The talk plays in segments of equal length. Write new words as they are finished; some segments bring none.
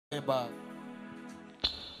Eba.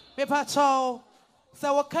 Pepa chow.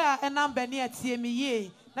 So waka enam beni atie mi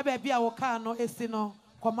ye. Na baby a waka no esi no.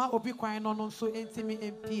 Koma obi kwan no so entimi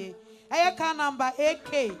MPA. Eye car number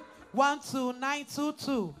AK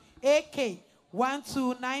 12922. AK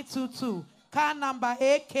 12922. Car number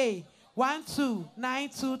AK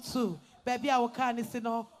 12922. Baby a waka ni si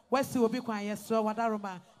no. Wesi obi kwan yesro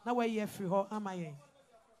wadaroma na we ye free ho amaye.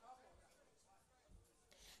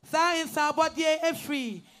 Sa insa body e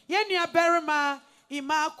free. Ye nua berima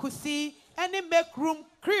ima kusi any make room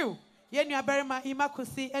crew. Ye nua berima ima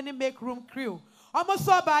kusi any make room crew. Almost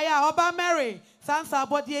so by ya oba Mary. Sansa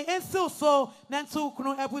body ensil so nantu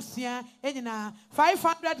kunu ebusia enyina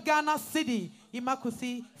 500 Ghana cedi. Ima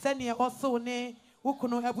kusi senior also ne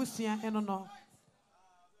ukunu ebusia enono.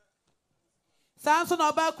 Sanso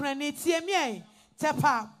no ba kuna ni tie mie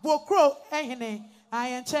tepa bokro ehene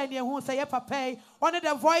ayen chani hu say papa one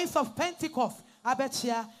the voice of Pentecost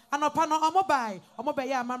abechia anopa no omobai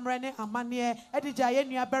ya amamre ne amane edija ye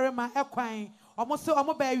nua berema ekwan omoso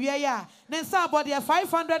omobai wie ya ne nsa abode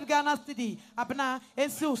 500 Ghana cedi abena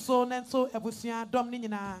ensi so nento ebusua dom ni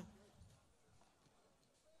nyina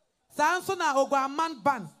sanso na ogwaman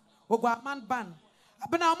ban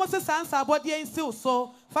abena almost sansa body ensi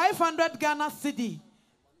so 500 Ghana cedi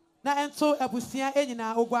na ento ebusia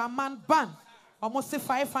enyina ogwaman ban almost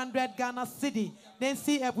 500 Ghana cedi then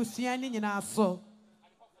see ebusia ni nyina so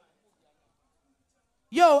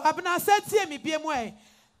yo abena setie mi biemu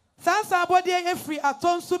sansa body free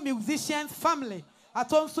atonsu musicians family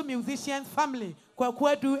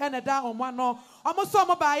kwakwadu eneda omano almost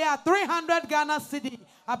omobaya 300 Ghana cedi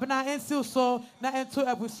abena ensi so na ento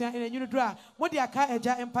abusia enyunudura modi aka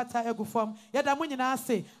eja empata egufom yeda munyina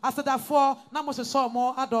ase asedafo na mososo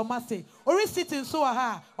mo adoma se o receipt nso wa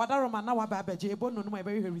ha wadaroma na waba abeje ebo no no e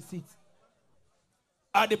very receipt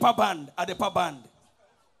Adepa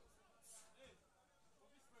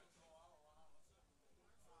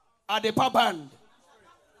band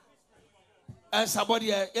and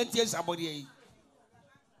somebody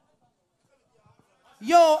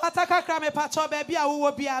yo ataka krame pacho baby a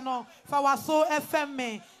wo bia no fa waso FM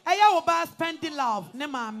me eya wo ba spend love ne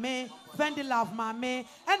mame spend love mame e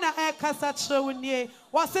na e kasa chewu nie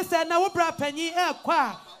wo sese na wo bra panyi e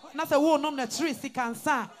kwa na se wo nom na tree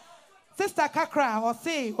sikansa sister kakra o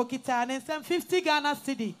say okita ne nsem 50 Ghana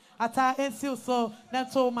cedi ata ensil so na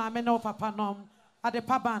to mame no papa nom at the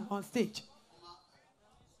paban on stage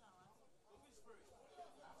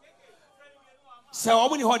so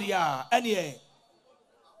omuni hodia ene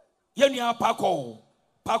Yenya Paco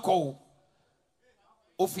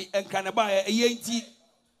Ofi Enkanaba Yenti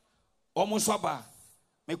Omuswaba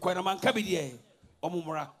Mekwana Mankabidi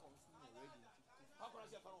Omumura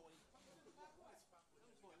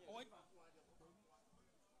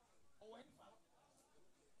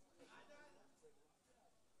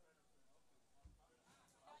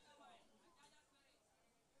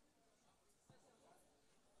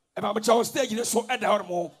Eba bacha stage so eda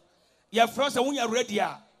hormo ya froze wunya ready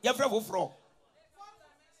a ya frɛ foforo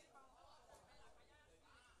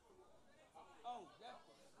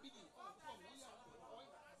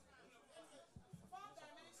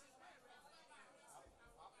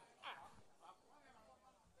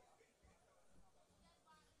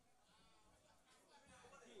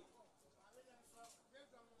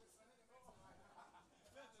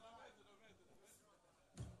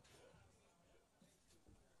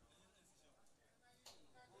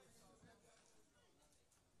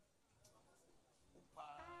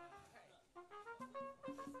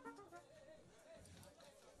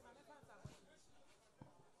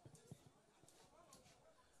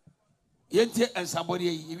Yenti and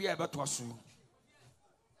somebody we are about to assume.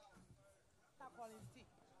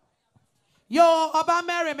 yo oba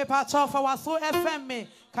Mary me pacho fa waso FM me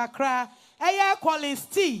kakra eya Collins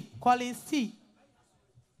T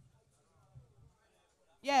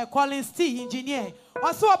yeah Collins T engineer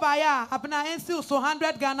also obaya abna ensi so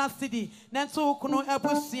 100 Ghana cedi nento kunu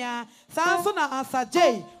ebusia sanso na answer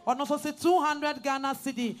J ono so se 200 Ghana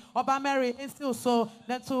cedi oba Mary ensi so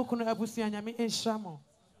nento kunu ebusia nyame enhyamo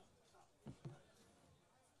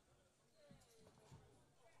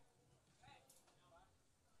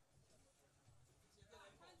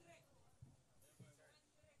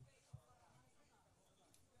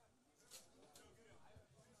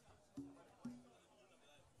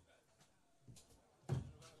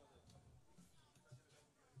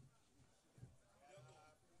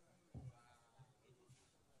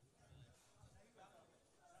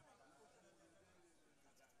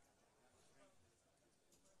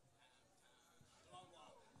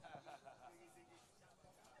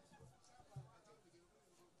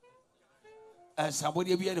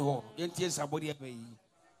somebody be at home. Yentie somebody at me.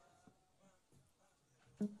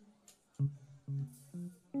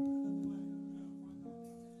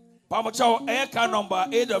 Pamacho Air number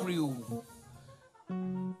AW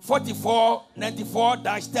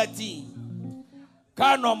 4494-13.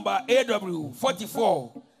 Car number AW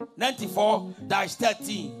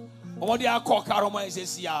 4494-13. Omodi akọ karoma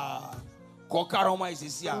isesia. Ko karoma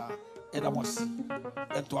isesia. Edamos.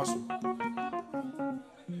 Entoaso.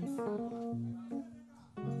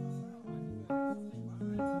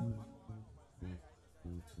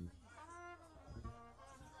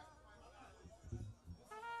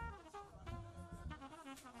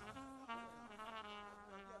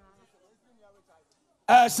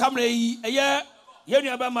 Samre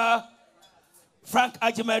yenu abama Frank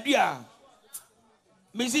Ajimadia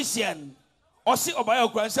musician osi obaya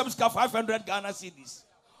okran semska 500 Ghana cedis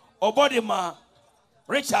obodima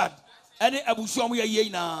Richard any abusuamu ye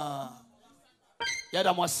na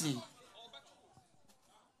yada mosi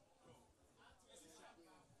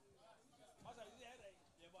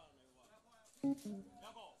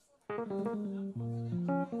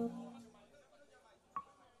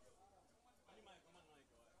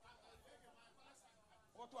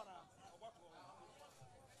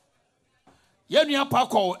Yenu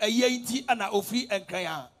Paco, a yeti and a ofri and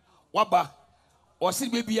craya. Waba, or sit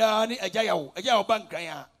bebia ni Agya bank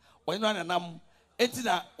craya, or none and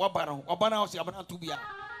etina wabaro, or bana was yabana to be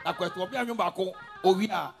a quest of Yamako, or we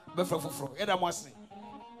are Befro, Eda Mossy.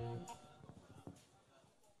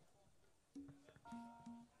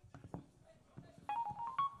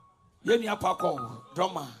 Yenu Paco,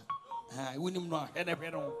 drama, I wouldn't know, and a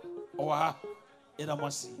pedal, or Eda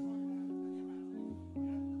Mossy.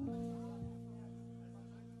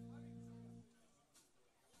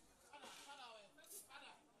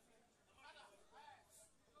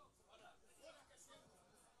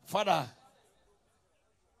 Father,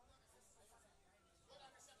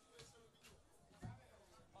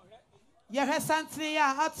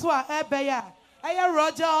 Santia, Atua, Ebeya,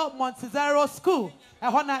 Roger Montezero School,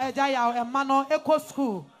 a Hona Agya, a Mano Eco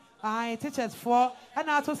School, I teachers for, and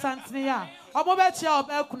Atu Santia, a Mobetia of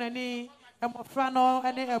Elkunani, a Mofrano,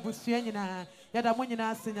 and a Busiana,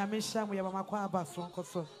 Yadamunina, Sina Misha, we have a Maquaba,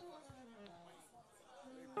 Sonkoso.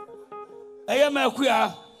 I am a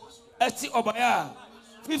queer, Eti Obaya.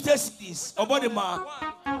 50 cities, Obodima,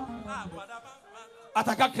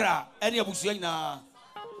 Atakakra, any of Busiana,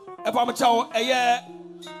 a Pamacho, a year,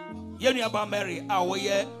 Yeni about Mary, our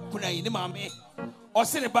year, Punay, the mammy, or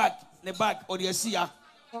send it back, the back, or the Asia,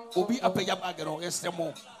 will be a pay bag or yes,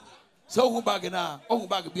 more. So who bagana, oh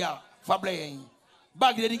bag be a Fabre,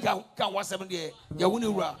 bag didn't count 1 day,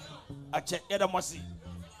 Yawunura, a check Edamasi.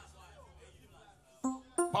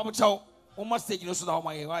 Pamacho, almost taking us to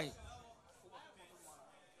my way.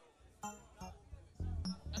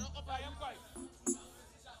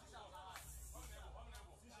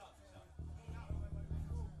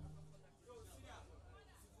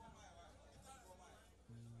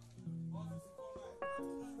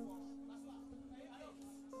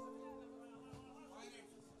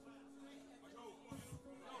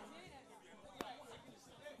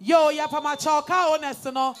 Yo, ya pamacho, car honest,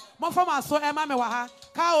 no, Monfama so Emma Mewaha,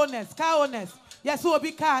 car honest. Yes, will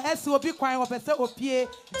be car, S will be crying of a set of PA,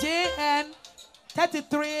 JN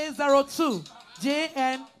 3302,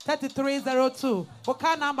 JN 3302.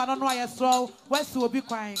 Oka number no know yes, so West will be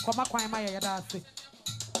crying, Koma crying my yadasi.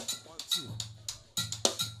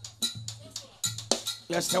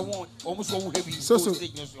 Yes, I want almost all heavy. So,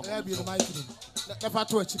 I'll be the mic. Never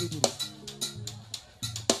to actually do it.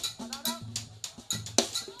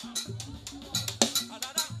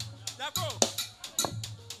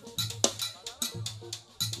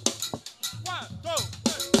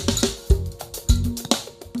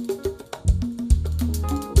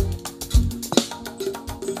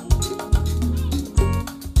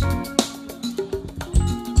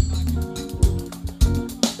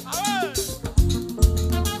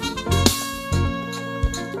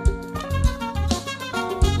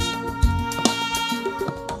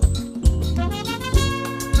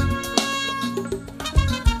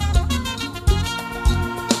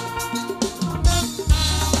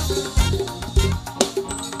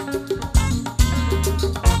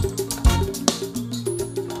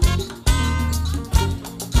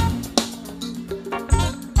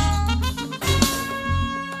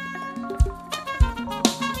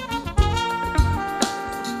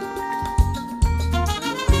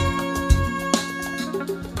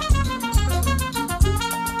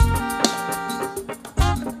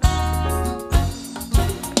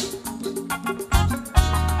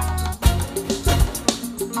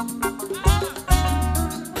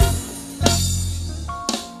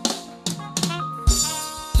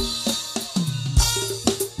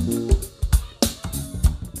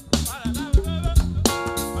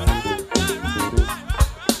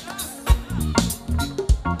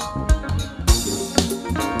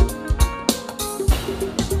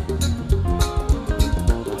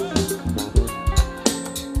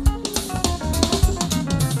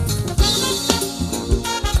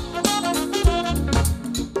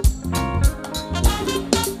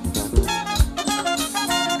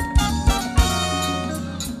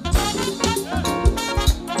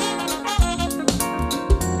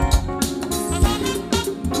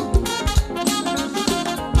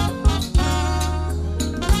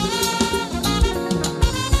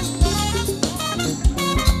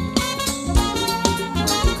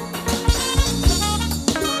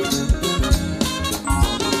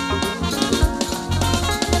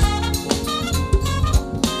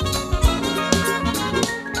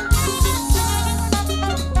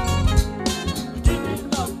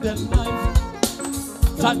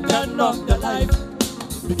 second of the life,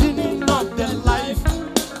 beginning of the life,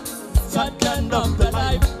 second of the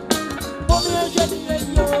life. Mommy and Jenny,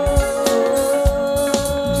 yo.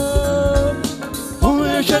 Mommy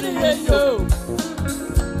and Jenny, yo.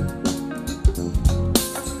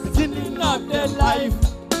 Beginning of the life,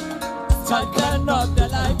 second of the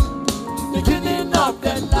life, beginning of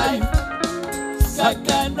the life,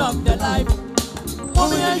 second of the life.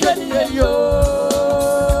 Mommy and Jenny, yo.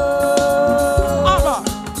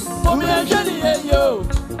 Mommy and Jenny, yo.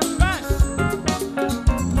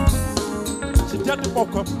 She did the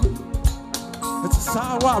walk up. It's a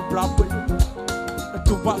sour brabo.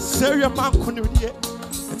 To what serious man couldn't be.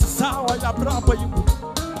 It's a sour brabo.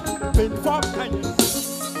 Been 4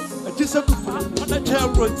 kindness. It is a good man on a jail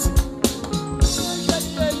road.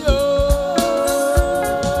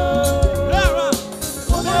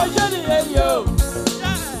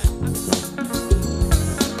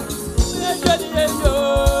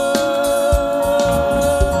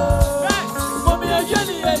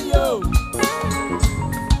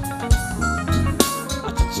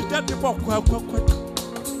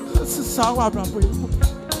 This is how I rap you.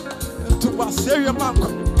 To what serious man.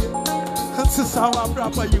 This is how I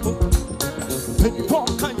rap you. Penny for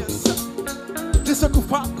kindness. This is a good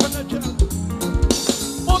man on a jail.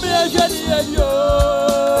 Mommy and Jenny, yo.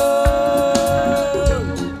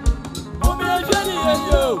 Mommy and Jenny,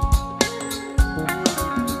 yo.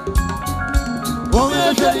 Mommy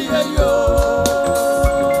and Jenny, yo.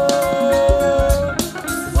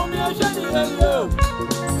 Mommy and Jenny, yo.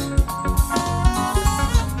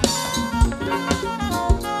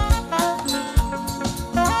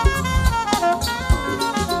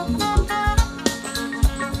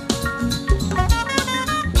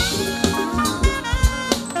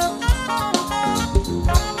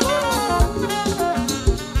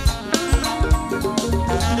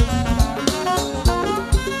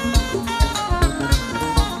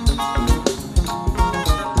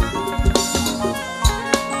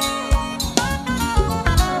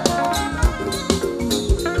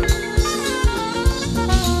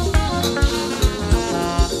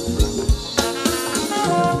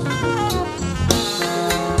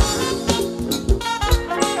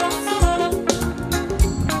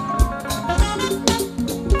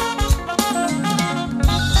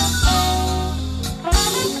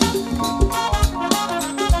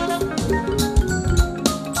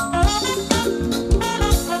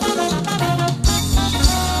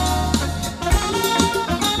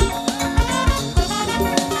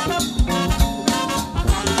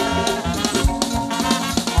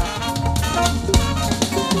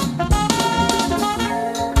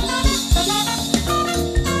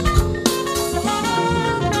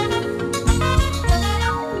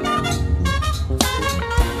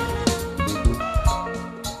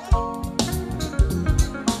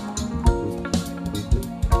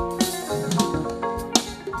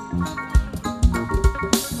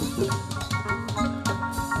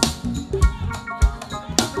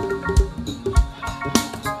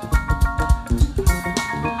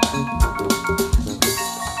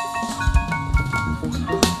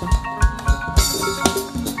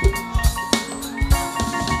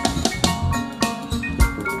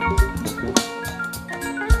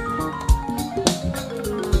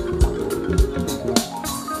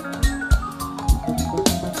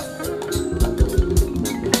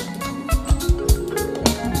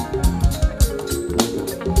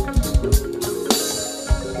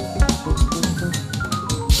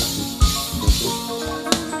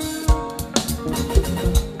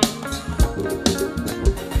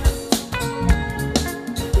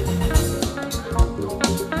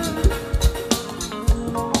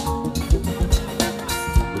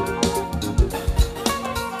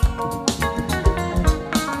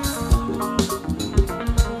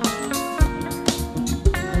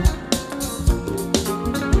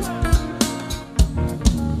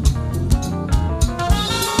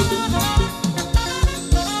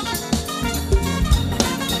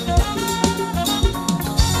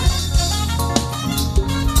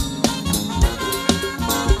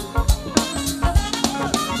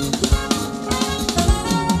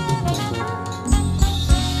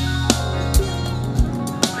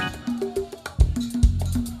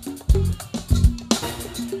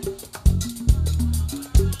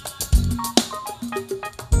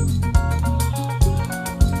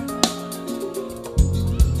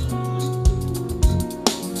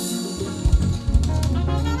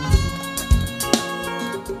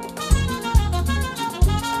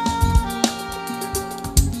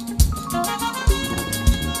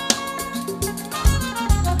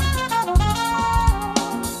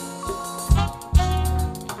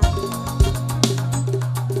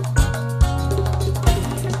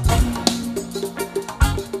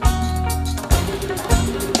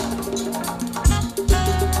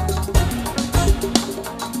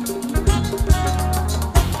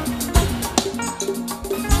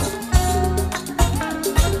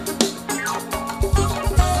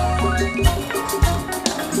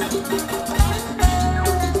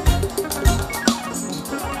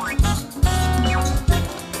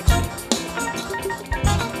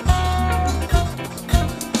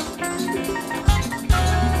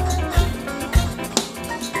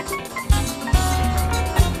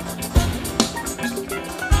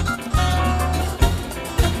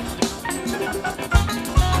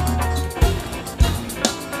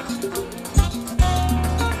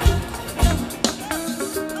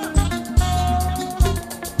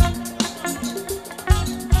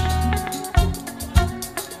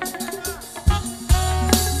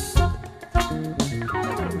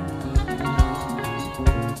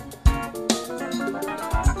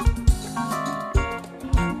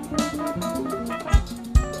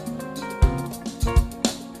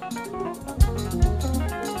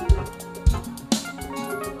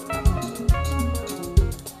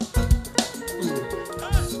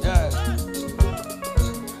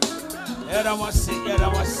 Yadamasi,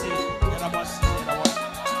 Yadamasi, Yadamasi, Yadamasi.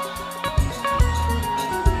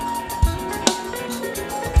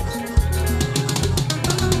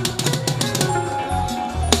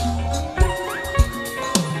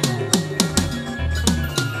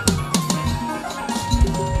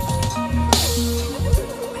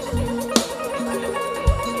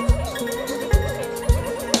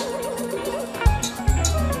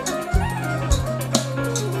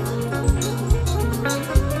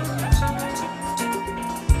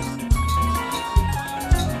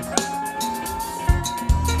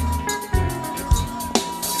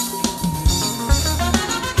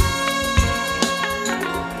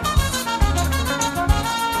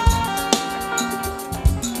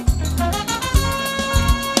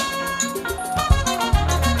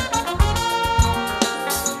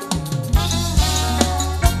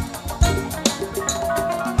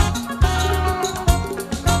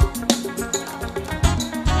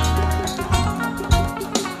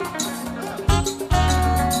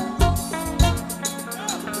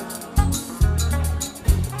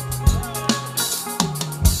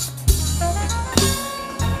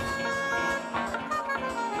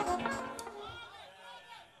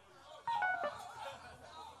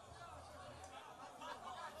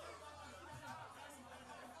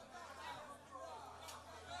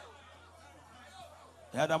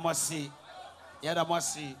 Yadamasi,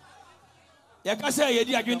 Yadamasi. Yakasa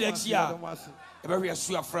yedi agenda chia. Ebe we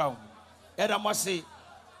su afra. Yadamasi.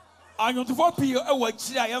 Anyotufo pii e wa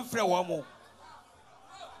chira ye mfre wo mo.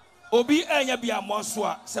 Obi enya bia mo so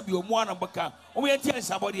a se bi omu anambaka. Omo ye tie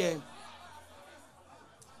nsabode e.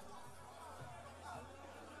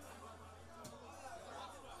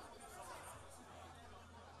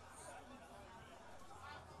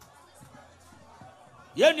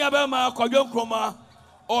 Ye nua ba ma kodwo nkroma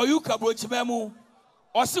o yu kabrochimemu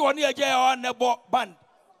o se woni Agya o nebo band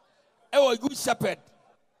e o good shepherd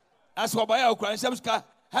as we buy okran semska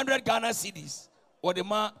 100 Ghana cedis o de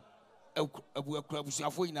ma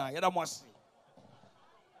abusuafo ina ye da mo ase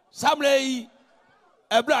samlei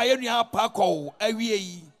ebra ye nua pa ko awie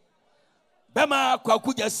yi be ma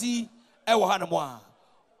kwakujasi e wo hanamo a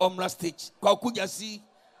omla stage kwakujasi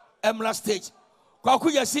emla stage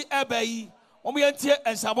kwakujasi ebe yi omiyentie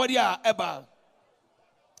ensabodi a eba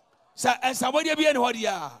sa ensabodi bi ene hodi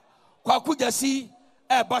a kwakujasi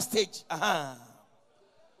eba stage aha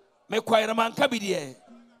me kwayira manka bi de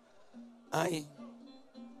ai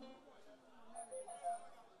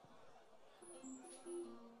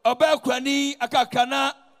oba kwani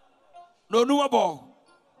akakana no nuwabo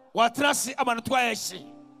watrase amanoto ayeshi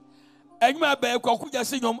enwuma ba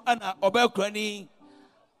kwakujasi nyom ana oba kwani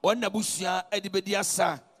wonna busua edibedi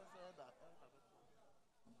asa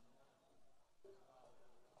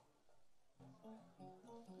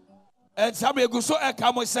and Sabre Guso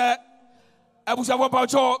Kamose Abusavo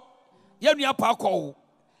Pacho Yania Paco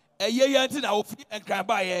a year until now and can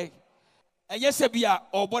buy a yes, Sabia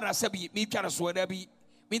or Bona Sabi, me can swear there be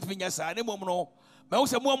meet me as I no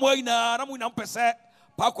Mouse and more in a Ramunam Pesa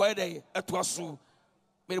Paco a day at Wasu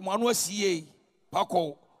made one was CA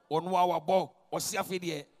Paco or Noa Bo or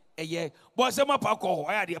Siafidi a year. Bosama Paco,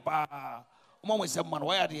 why are you pa? Mom with someone,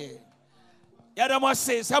 why are you? Yada must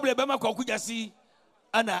say Sabre Bema Kokujasi.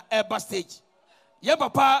 Ana eba stage ye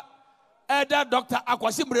papa eda doctor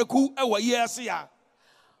akwasi mreku e wo ye ase ya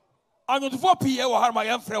anyotufo pii e wo harma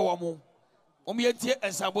ye mfre wo mo ye tie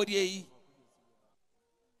ensabodi yi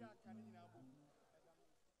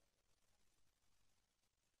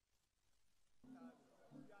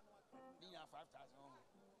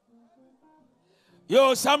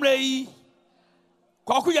yo samle yi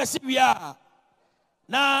kwaku ya sibia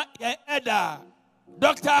na ye eda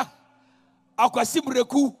doctor akwasi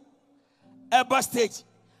mreku eba stage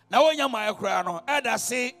na wonya ma ekra no eda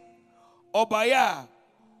se obaya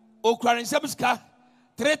okran semska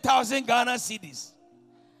 3,000 Ghana cedis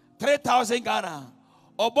 3,000 Ghana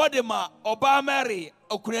obodema oba mary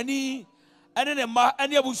okurani ene ne ma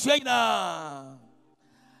ene abusua nyina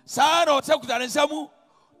saa no sekutare nsamu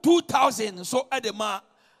 2,000 so edema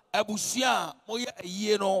abusua moye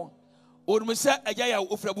ayie no onum se Agya ya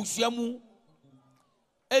ofra abusua mu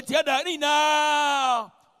etiada ni na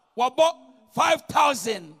wabo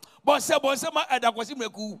 5,000 bonse ma eda kwasi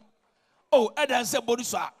mreku oh eda nse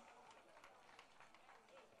bonuswa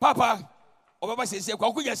papa obaba sese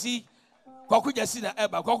kwakujasi na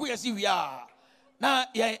eba kwakujasi wia na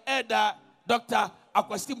ye eda doctor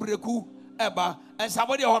akwasi mreku eba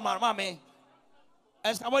ensabodi ho ma me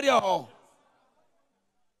ensabodi ho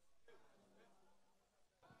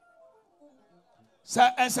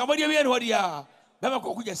sa ensabodi wi en hodia bema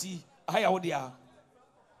kwakujasi ahaya hodia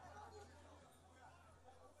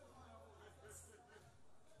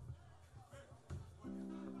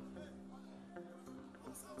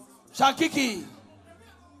Shankiki.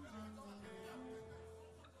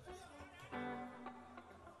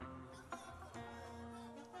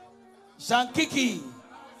 Shankiki.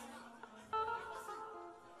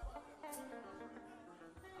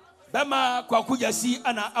 Bema kwa kuja si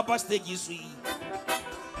ana upper stage sui.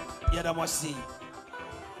 Yada mwasi.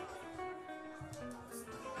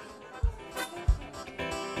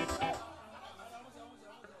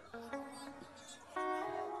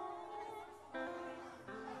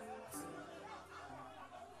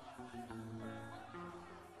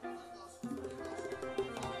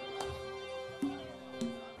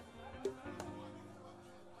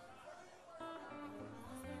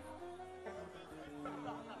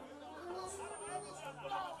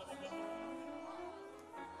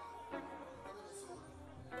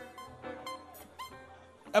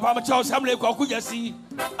 If I'm a child, I'm like Kuya see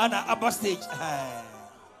and a upper stage.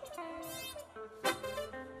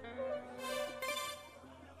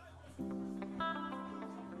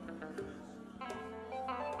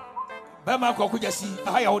 Bema Kuya see a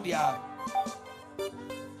high audio.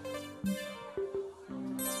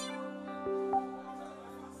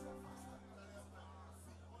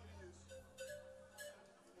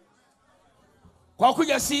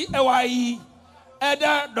 Kuya see a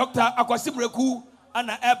Eda Dr. Akwasimureku.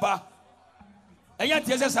 Ana Eba. Eyan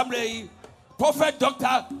tiese samle Prophet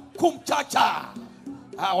Dr. Kumchacha.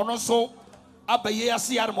 Ono so abaye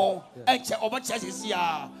ase armo enche obache sisi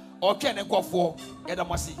a o twe ne nkofo yeda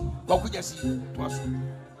masi kwakuja si to aso.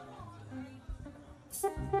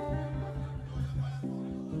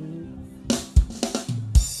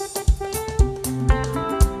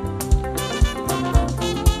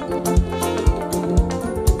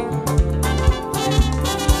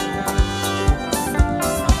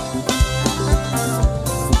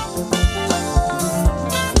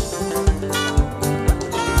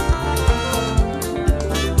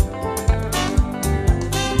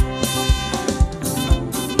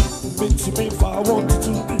 If I wanted to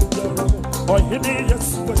be there, or he need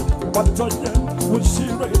yes, but when she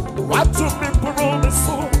read, what to be parole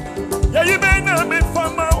so? Yeah, you may not be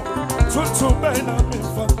from now, to may not be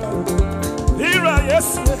from now. Here I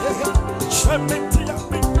yes, Shamiti,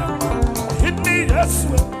 hit me yes,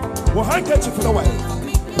 well, I get you for the way.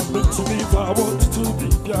 To me, if I wanted to be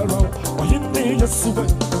there, or he need yes,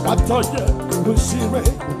 what when she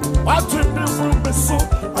read, what to be parole so?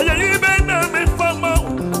 Yeah, you may not be from now.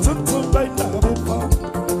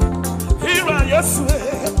 Here I yes,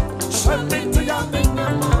 Shamiti,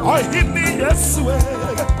 I hit me yes, it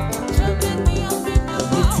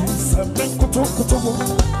is a Benkoto,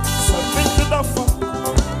 something enough,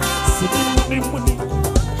 sitting money,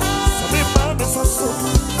 some man is a son.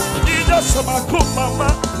 You just a mama,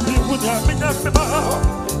 you would have been at the bar.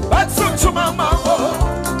 That's such a mama.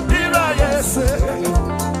 Here I yes,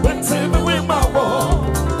 when Tim with my wall,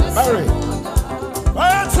 Mary.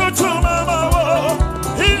 That's such a mama.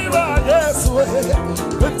 Here I yes,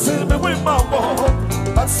 when Tim with my wall,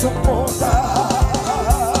 that's some more.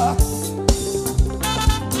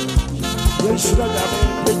 Should I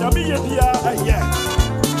have been a yeah?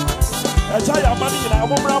 I tell you, money in our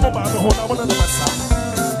mom, I want to myself.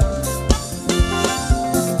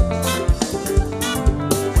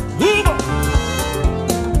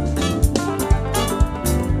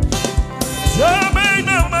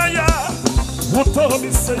 What are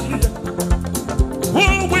we saying? Who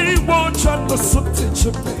we want to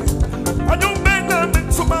substitute me? I don't mean them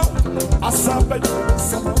into my Asabe.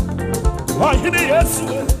 I hear the yes.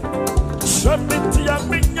 Shamiti ya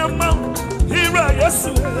minyama, here I yes.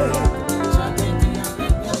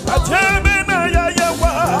 Ajame na ya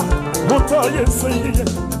yawa, what are you saying?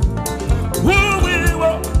 Who we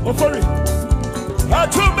want? Oh, for it.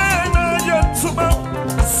 Ajame na ya tuma,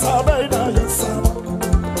 Asabe na ya sama.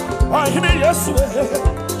 I hear the yes.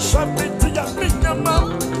 Shamiti ya minyama,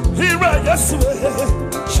 here I yes.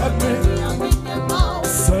 Shamiti ya minyama,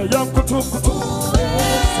 say ya kutu kutu,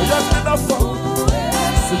 say ya kinafa.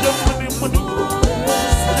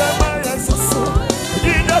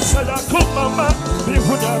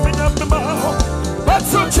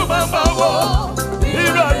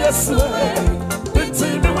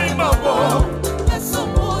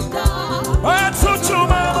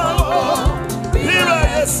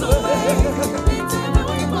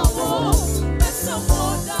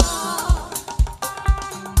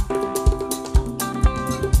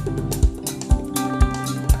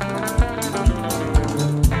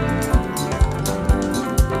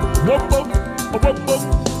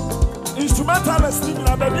 Instrumentalist in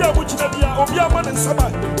la baby, which is a man in summer.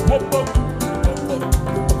 Bombo,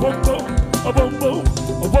 bombo, a bombo,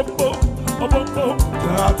 a bombo, a bombo,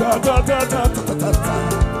 da da da da da da da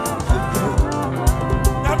da.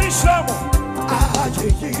 Shamo,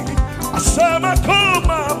 Aye, Ashama, come,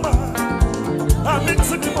 Mama, I'm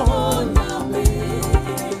into the morning.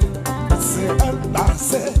 And I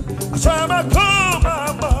said, Ashama, come,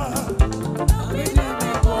 Mama.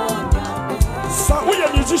 So we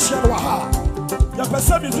are musicians, your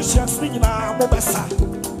person musicians singing our Mobessa.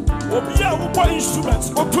 Obia, who play instruments,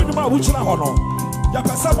 or to the Mawuchina Hono. Your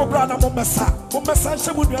person, Mobrana Mobessa, Mobessa,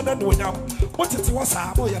 she would be an end with them. What it was,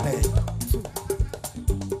 our boy,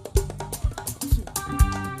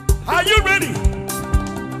 are you ready?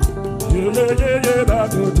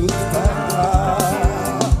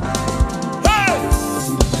 Hey!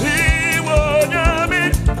 He won't have me.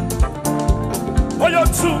 Oh, you're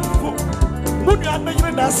too. Would you have made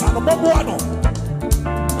that son of Bobuano?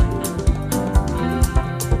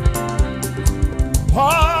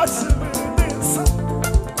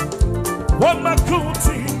 What my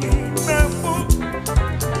cootie in the moon?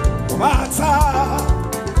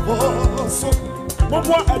 Oh, so. What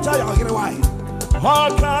a giant here, why? How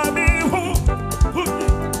can you?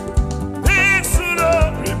 It's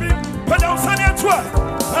not me. But I'm saying it twice.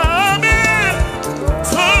 I'm in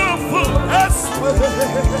tofu. Yes.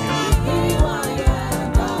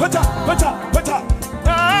 But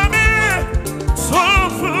I'm in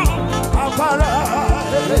tofu. I'm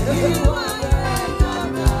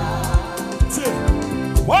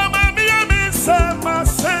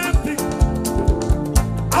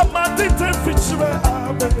I'm a little feature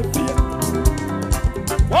of the fear.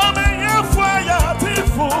 Woman, you're fire,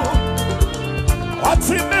 beautiful. What's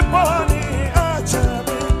in the morning? I tell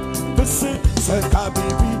me, the sing, say,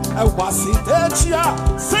 baby, I was in that ya.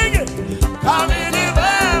 Sing it. Come in the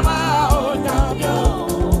Bama, oh, Namio.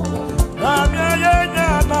 Namia,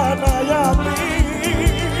 Nana,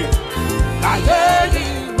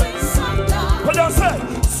 what you say?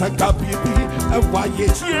 Saka baby, and why you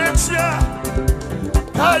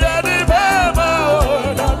Kaya di bema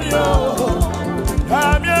o namio,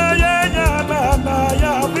 kamya yenya na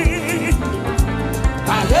yami.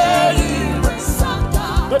 Kaya di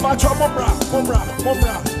besaka. Bema cho momra.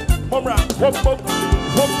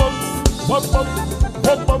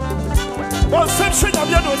 Bon section ya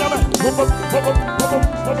bien o nama.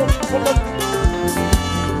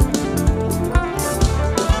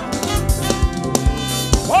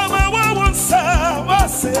 Wama wawon sa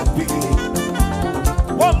wasepi.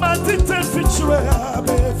 Woman didn't fit you,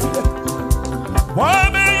 baby.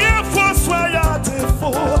 Woman, you force why I did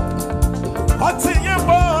for. What's in your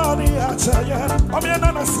body? I tell you, I'm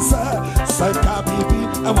your sister. Say, baby,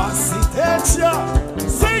 I want to see that you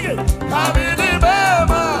sing it. I'm in the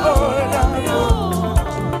Bama, oh,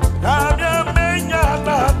 I'm your man,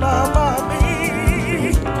 Nana,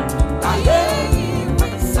 mommy.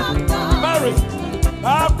 Mary,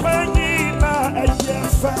 I'm paying a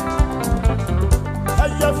yes.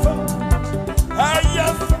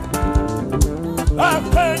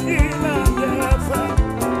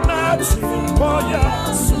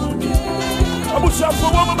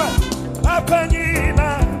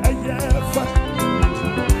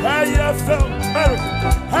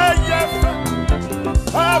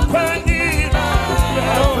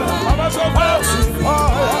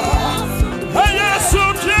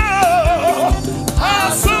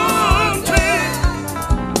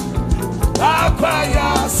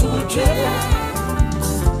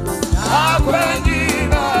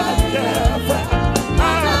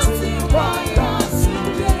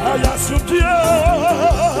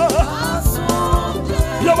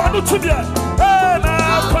 To be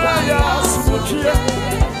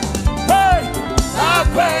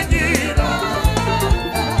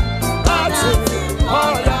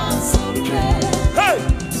hey,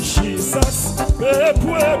 Jesus,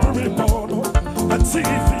 baby, every morning, a TV,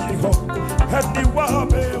 and the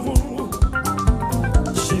wabe.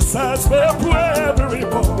 Jesus, baby, every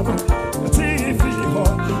morning, a TV,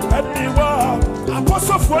 and the wabe. I was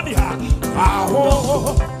so funny,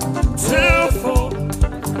 oh, till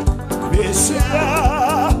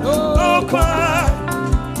oh, cry,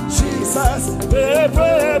 Jesus,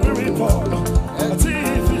 every morning, a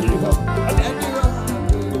TV,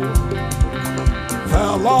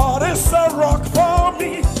 the Lord is a rock for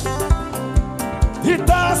me. He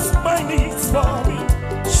does my needs for me.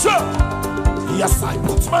 Sure, yes, I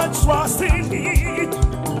put my trust in Him.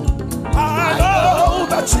 I know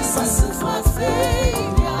that Jesus is my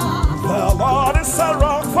Savior. The Lord is a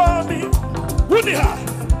rock for me.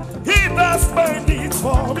 He does my needs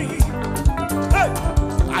for me. Hey,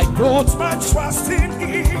 I put my trust in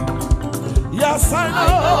Him. Yes, I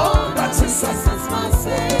know that Jesus is my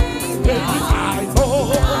Savior.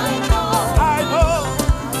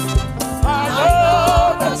 I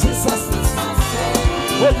know that Jesus is my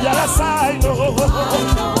Savior. yes, I know.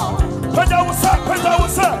 When I was up,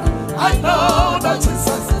 I know that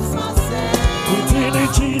Jesus is my Savior. Within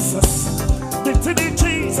Jesus, within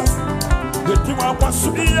Jesus, within my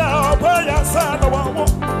Wasuya, where I said,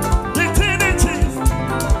 within Jesus.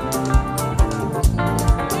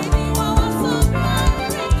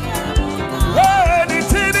 Hey,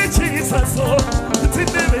 within Jesus, within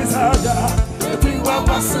the Messiah, within my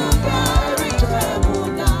Wasuya.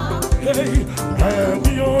 Hey, and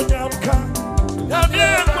you Yamka,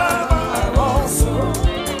 Yamka, also.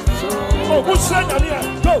 Oh, who's saying that?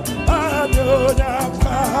 Go, and you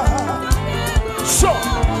Yamka. So,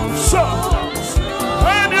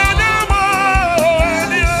 and you Yamka,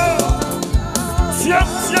 and you.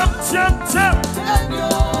 Tiam. And you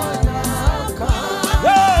Yamka.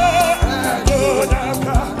 And you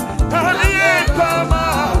Yamka, and you Yamka.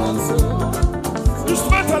 You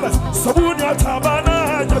smell us, Sabunia Tabana.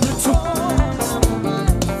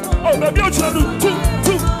 Oh, maybe you're trying to two.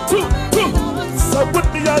 So put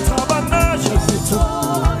me at Havana, you be too.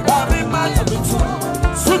 Bobby, my tabby,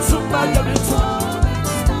 Susu, my tabby.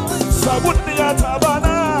 So put me at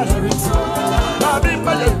Havana, you be too. Bobby,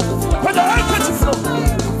 my but I get you from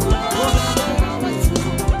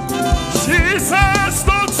Jesus,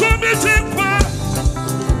 don't to me, Jimpa.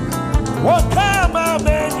 What can I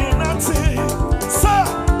make you not see? Sir,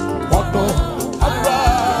 what no?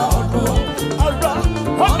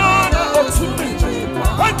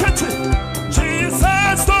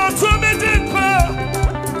 Jesus, don't to me deeper.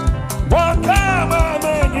 What can I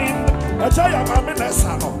mean? I tell you, I'm in a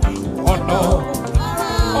son. Oh no.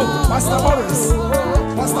 Oh, Pastor Morris.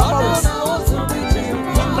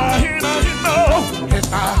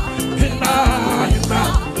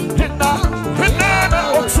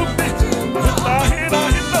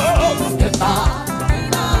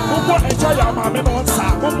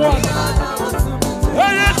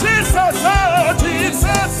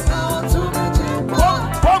 Jesus.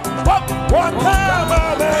 What time I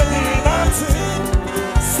made nothing,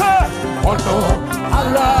 sir? Oh no,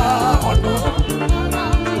 Allah, oh no,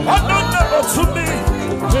 never to me.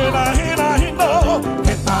 He know,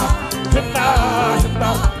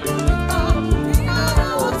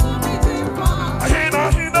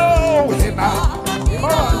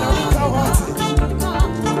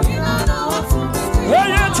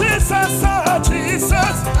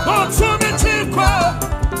 Jesus, oh to me, Chico.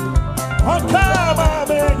 What time I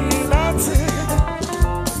made nothing.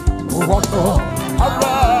 What no,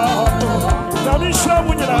 Allah, let me show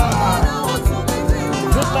you now.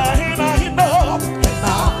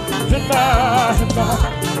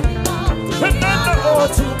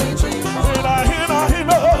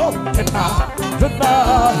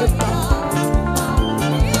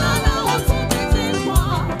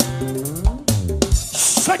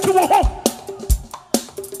 Shake you home.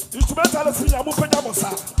 Instrumental free, I'm open your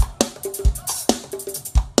mouth.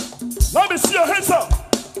 Let me see your hands up.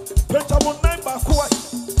 Benjamin nine back away.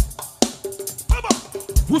 Mama,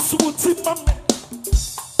 who's who's mama?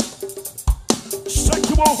 Shake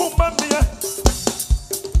you home, man.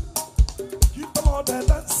 Keep the Lord and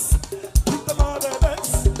dance. Keep the Lord and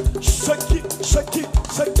dance. Shake it, shake it,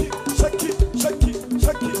 shake it, shake it, shake it,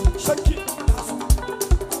 shake it, shake it.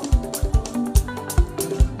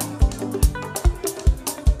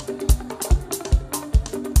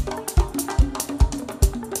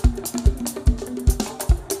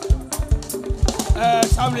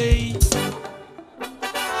 Family,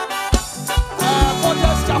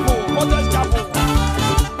 Potter's Chapel, Potter's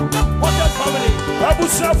family. I will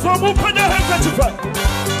say from who can you have to fight?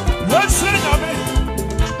 Let's sing, Amen.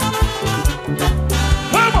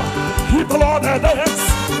 Mama, keep the Lord and dance.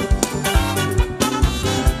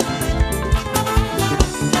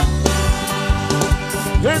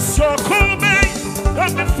 Yes, you're coming,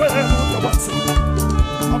 and me fair.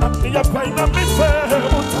 I'm a near pain, and me fair.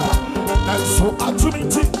 And so to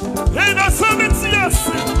meet it, in a 70 years,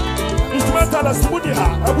 it's metal as Mudia,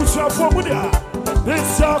 I wish you for Mudia.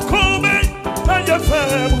 It's your coming, and your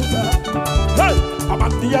family. Hey, I'm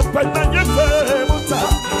at the up and your family.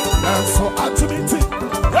 And so to meet it,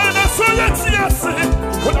 and a 70 years,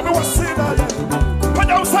 when I was saying that, when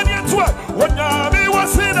I was saying to it, when I was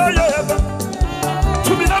saying that,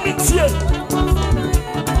 to be not in here.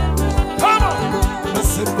 Come on,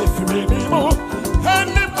 listen, if you may more.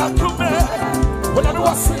 When I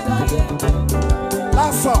was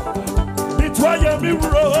last song, Bitwaya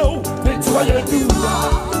Miro, Bitwaya Dura,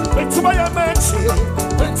 Bitwaya Mechi,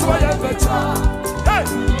 Bitwaya Mecha. Hey,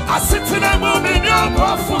 I sit in a movie in your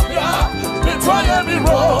Bafubia, Bitwaya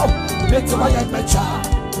Miro, Bitwaya Mecha.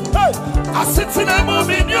 Hey, I sit in a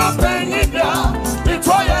movie in your Penibia,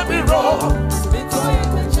 Bitwaya Miro, Bitwaya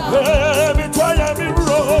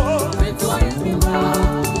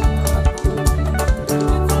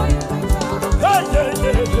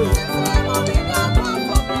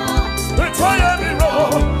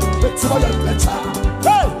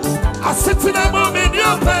sit in a moment,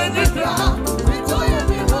 you're paying.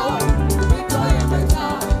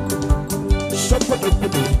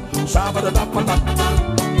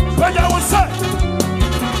 When I was say,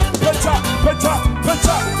 Pecha.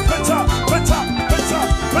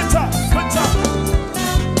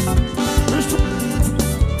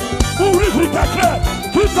 Who is we got clear?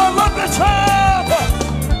 Keep on the chap.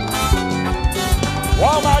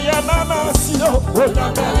 Wama ya nana siyo,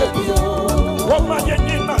 Wama ya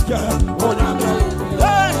nina ya,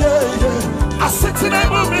 yeah. I sit in a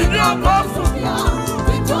moment, you're perfect.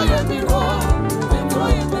 Victoria Miro,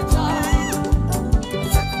 Victoria Miro,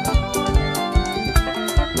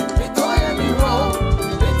 Victoria Miro,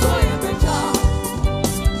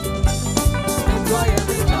 Victoria Miro, Victoria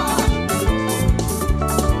Miro,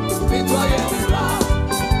 Victoria Miro.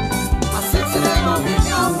 I sit in a moment,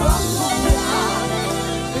 you're perfect.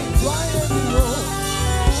 Victoria Miro,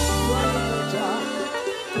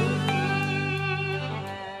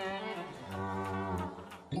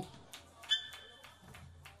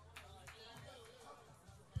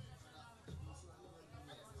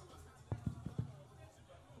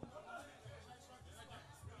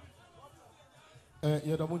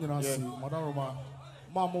 yeah, the moon I see, Madame Roma,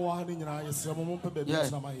 Mamma, one in your sermon, baby,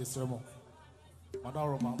 my sermon. Madame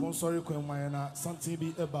Roma, I'm sorry, Queen Mayana, Santi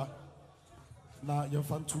be eba. Na your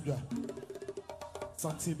fan tuga.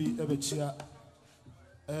 Santi be eba chia.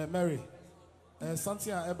 Mary,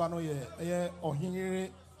 Santia eba no ye, or here,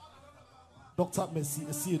 Dr. Messi,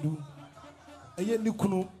 a Siedu, a ye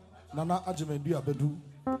Nukunu, Nana Ajemendia Bedu,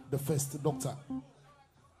 the first doctor,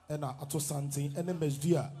 and Ato Santi, and the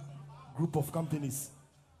Mesdia. Group of companies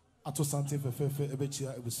ato sante fefefe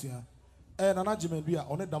ebechia ebusia nana jemendua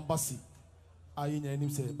one dambasi ayi nya nim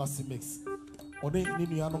se basi mix one ni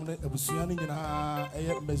nuanom ne ebusia ni nyina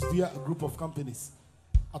mesdua group of companies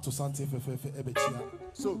ato sante fefefe ebechia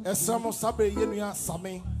so esamo sabe ye nua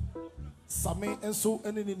same enso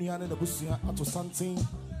ene ni nua ne ebusia ato sante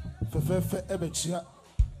fefefe ebechia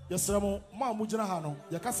yesramo ma mujina ha no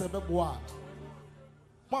yakasa ebebo a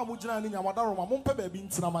ma mujina ni nya wadaro ma mompe ba bi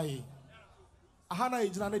ntina maye ahana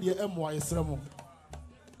ejina ne de emwa yesremo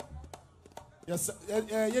yes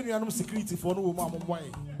ye nuanom security for no wo ma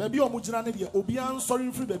momwae ba bi o mujina ne de obi an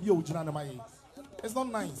sorry free ba bi o jina ne maye. It's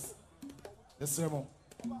not nice yesremo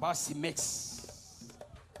basi mix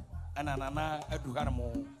anana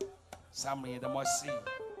eduharamo samre de mosi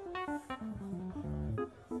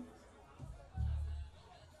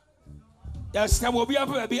yesremo obi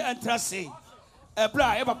afa ba bi entrance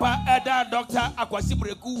ebra e papa eda doctor akwasi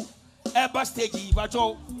breku eba stage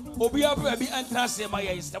bacho obi afa bi entrance ma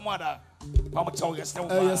yesremo ada pamocho yesremo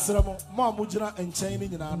yesremo ma mujina enchen ni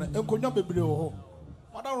nyina na enkonwa bebre wo ho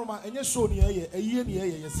madaroma enye show ni eyie ni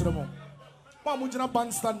yesremo ma mujina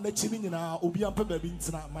bandstand na chini nyina obi ampa ba bi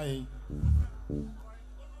ntina mai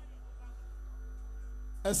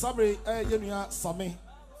sabre yenua same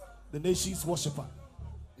the nation's worshipper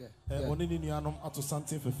oni ni nuanom ato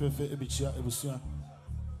sante fefefe ebichia ebusia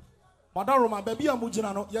madaroma ba bi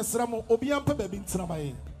amujina no yesremo obi ampa ba bi ntina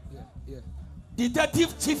mai.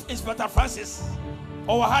 Detective Chief Inspector Francis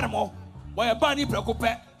or Harmo, why a bunny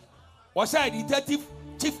preoccupy was I Detective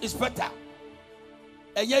Chief Inspector?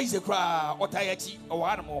 And yes, a cry or Tayachi or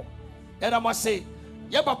Harmo. And I must say,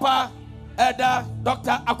 yeah, Papa, Ada,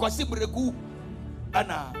 Dr. Akwasi Breku,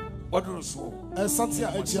 Anna, what do you so?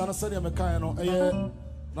 Santia Echiana Sadia Mekano,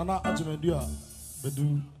 Nana Ajimendua,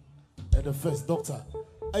 Bedu, the first doctor.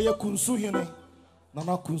 Aya Kunsuhine,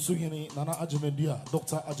 Nana Kunsuhine, Nana Ajimendua,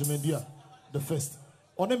 Dr. Ajimendua. The first.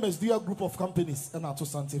 On a Mesdia group of companies and Ato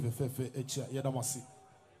Sante Fefe Echia Yadamasi.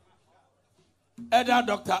 Eda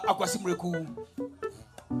Dr. Akwasi Breku.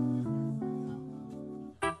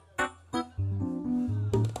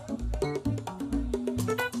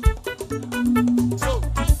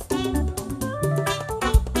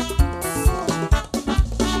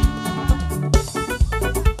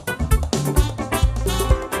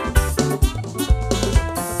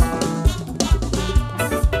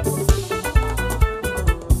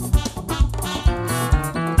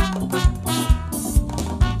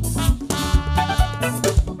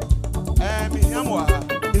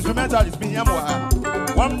 It's been yeah,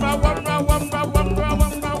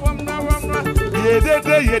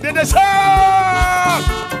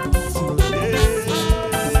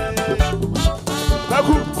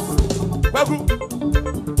 Baku.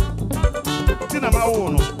 Tina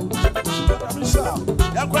maono. Misha.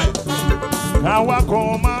 Yakwe. Kawa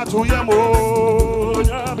koma to yemo.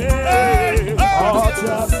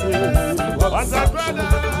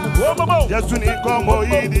 Just to komo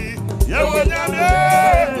idi. Yewo nyame.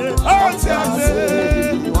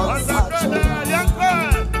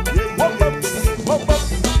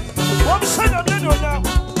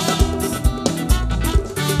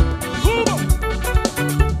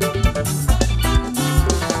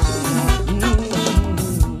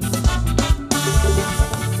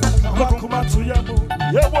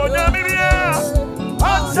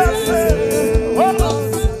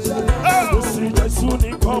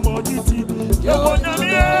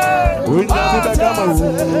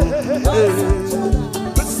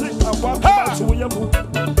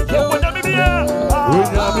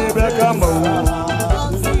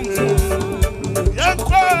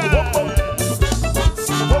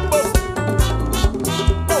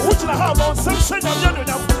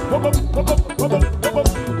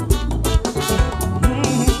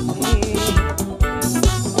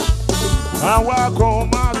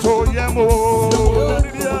 Awakoma to yemo.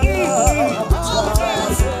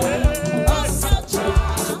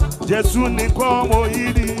 Jesu ni komo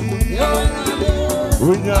yidi.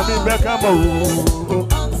 Unyami bekamo.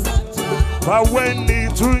 But when ni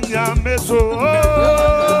tunya meso.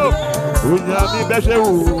 Unyami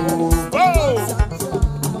beshewu.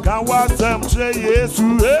 Can what them say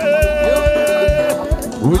Yesu.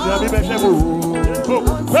 Unyami beshewu.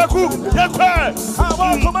 Beku, yekwe.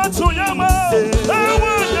 Awakoma to yemo.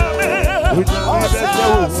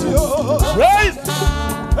 Right?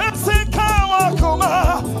 It's a Kawakoma.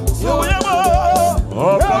 So yemo.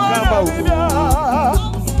 Oh,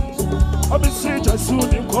 I'm a stranger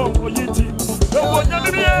soon in Congo Yiti.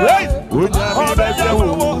 Right? Would you be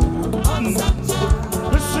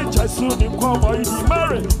stranger soon in Congo Yiti?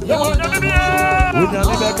 Marry. Would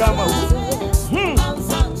you be Gama?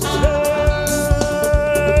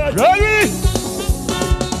 Ready?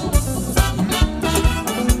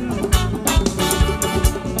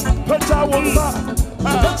 Pecha wonsa,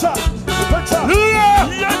 pecha.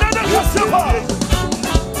 Yanda kasapa.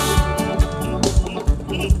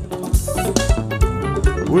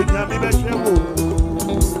 Unyami beshewo.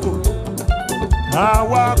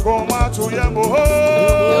 Awakoma to yemo.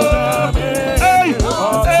 Hey.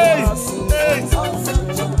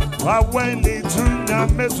 Aweni tunya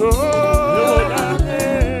meso.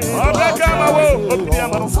 Obekama wo,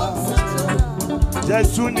 obiama.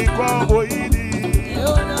 Jesu ni kombo idi.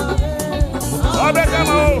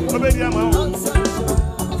 Obekama wo, obiama.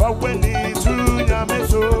 Aweni tunya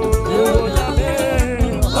meso.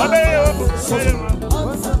 Obeyo.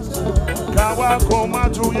 Kawakoma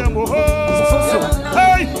to yemo.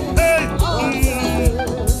 Hey.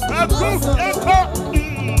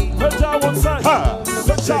 Pecha one side.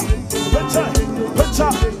 Pecha.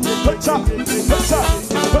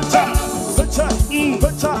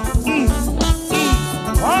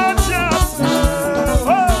 Hey.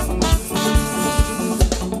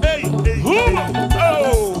 Oh.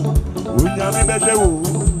 Unyami beshewu.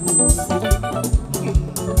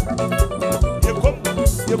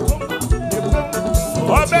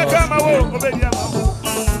 Obekama wo, obediama.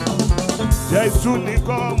 Jesu ni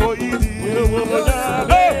komo idi.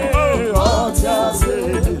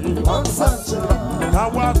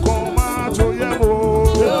 Awakoma to yemo.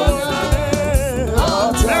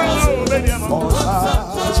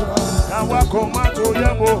 Awakoma to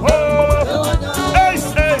yemo. Hey.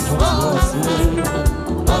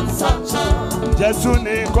 Jesu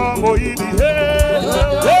ni komo idi.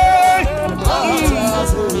 Hey.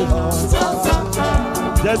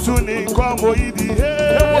 Jesu ni komo idi.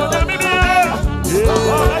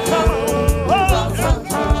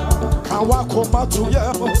 Kawakoma to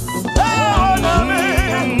yemo.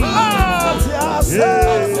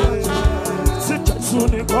 Jesu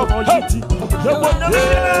ni komo idi.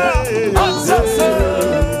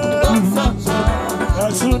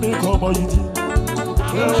 Jesu ni komo idi.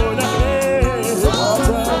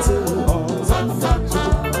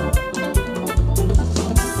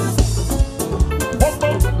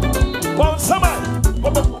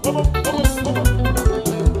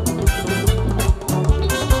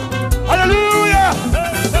 Hallelujah!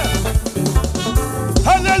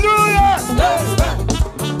 Hallelujah!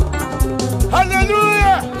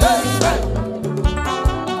 Hallelujah!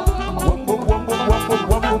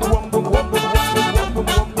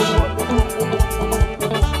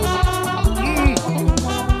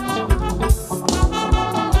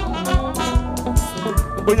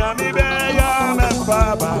 Unyami beya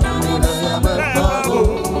mempaba.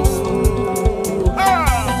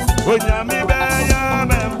 Unyami beya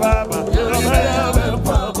mempaba.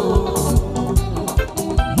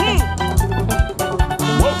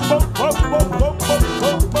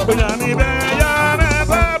 Unyami beya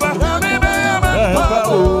mempaba.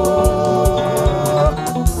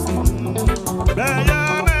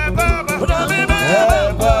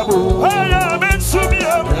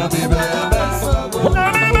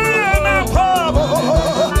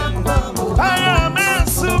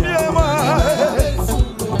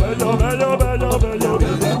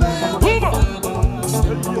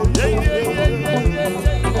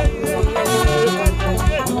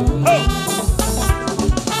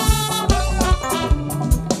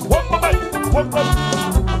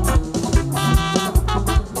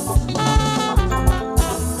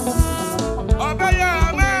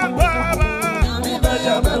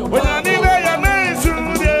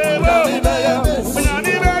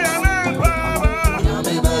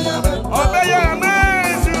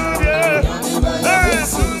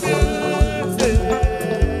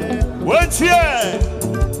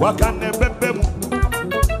 Wakane bebe mu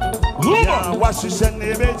ya washishe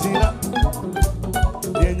nebejina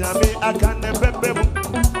Unyami akane pepe.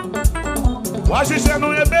 Washi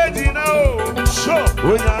shenu ye beji na o. Sure.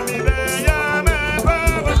 Unyami be ya me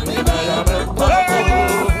baba.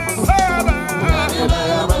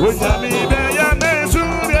 Unyami be ya me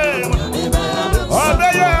sube. Obe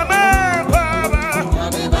ya me baba.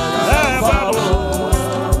 Baba.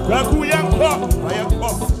 Kwaku yanko. Yanko.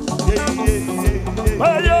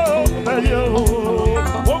 Ayo, ayo.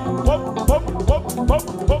 Pop, pop, pop, pop, pop,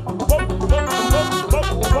 pop, pop.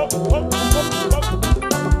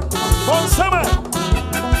 Bon summer.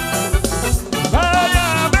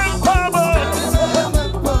 Baya men kwabo.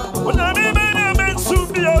 Una mi baya men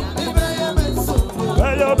subia.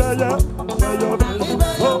 Baya baya baya baya.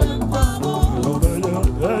 Oh. Baya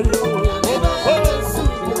baya.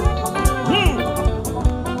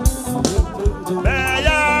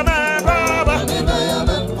 Baya men baba.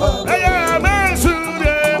 Baya men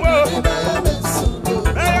subia.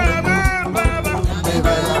 Baya men baba.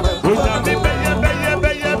 Una mi baya baya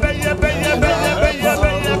baya baya baya baya baya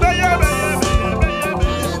baya baya baya.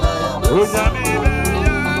 Una mi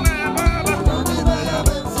baya men baba.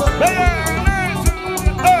 Baya men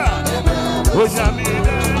subia. Una mi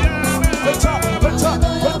baya men pata pata pata.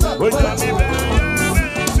 Una mi baya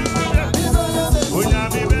men subia. Una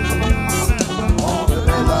mi baya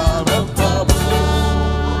men baba.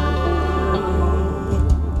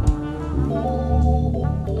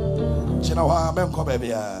 China wa men ko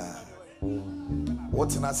baby ah.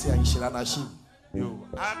 What na say anshira na shi. Yo,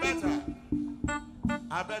 I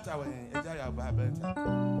better when Agya ya ba better.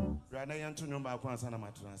 Right now you know ba kwa sana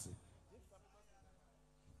matranse.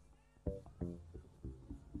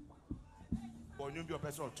 Or you be a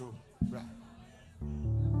person too. Right.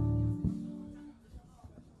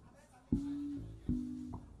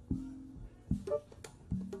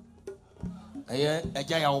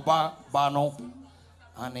 Agya ya oba ba no.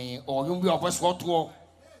 Ani o yum bi opeso to.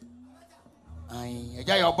 Ai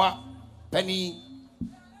Agya ya oba penny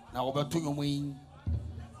na obeto yum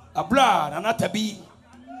abla na natabi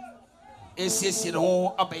esiesie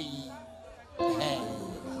no abayi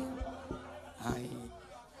ai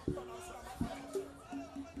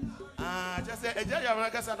Just say Agya ya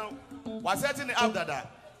America sana was setting it up that.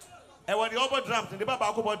 And when the over drums, the baba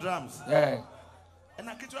akubo drums. yeah And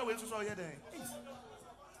I kitwa we so here then.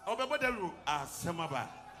 Obebo delu asemaba.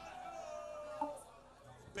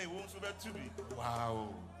 Pay won so be to be. Wow.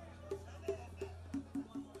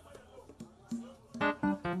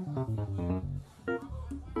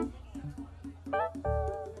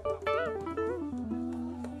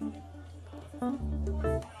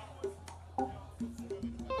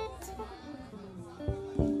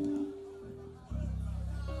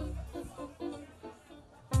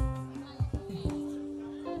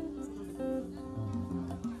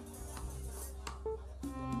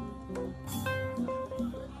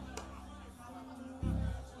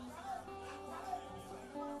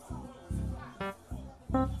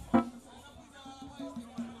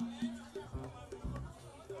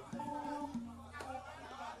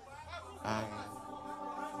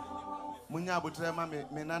 Munya butrema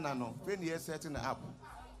me nana no when you setting up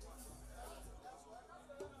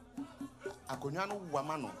akonya no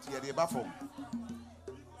wama no tie de ba fom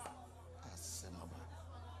asemaba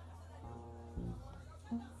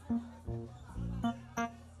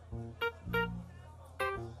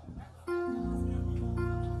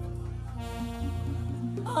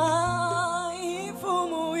ai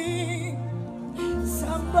fumui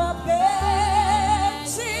samba pe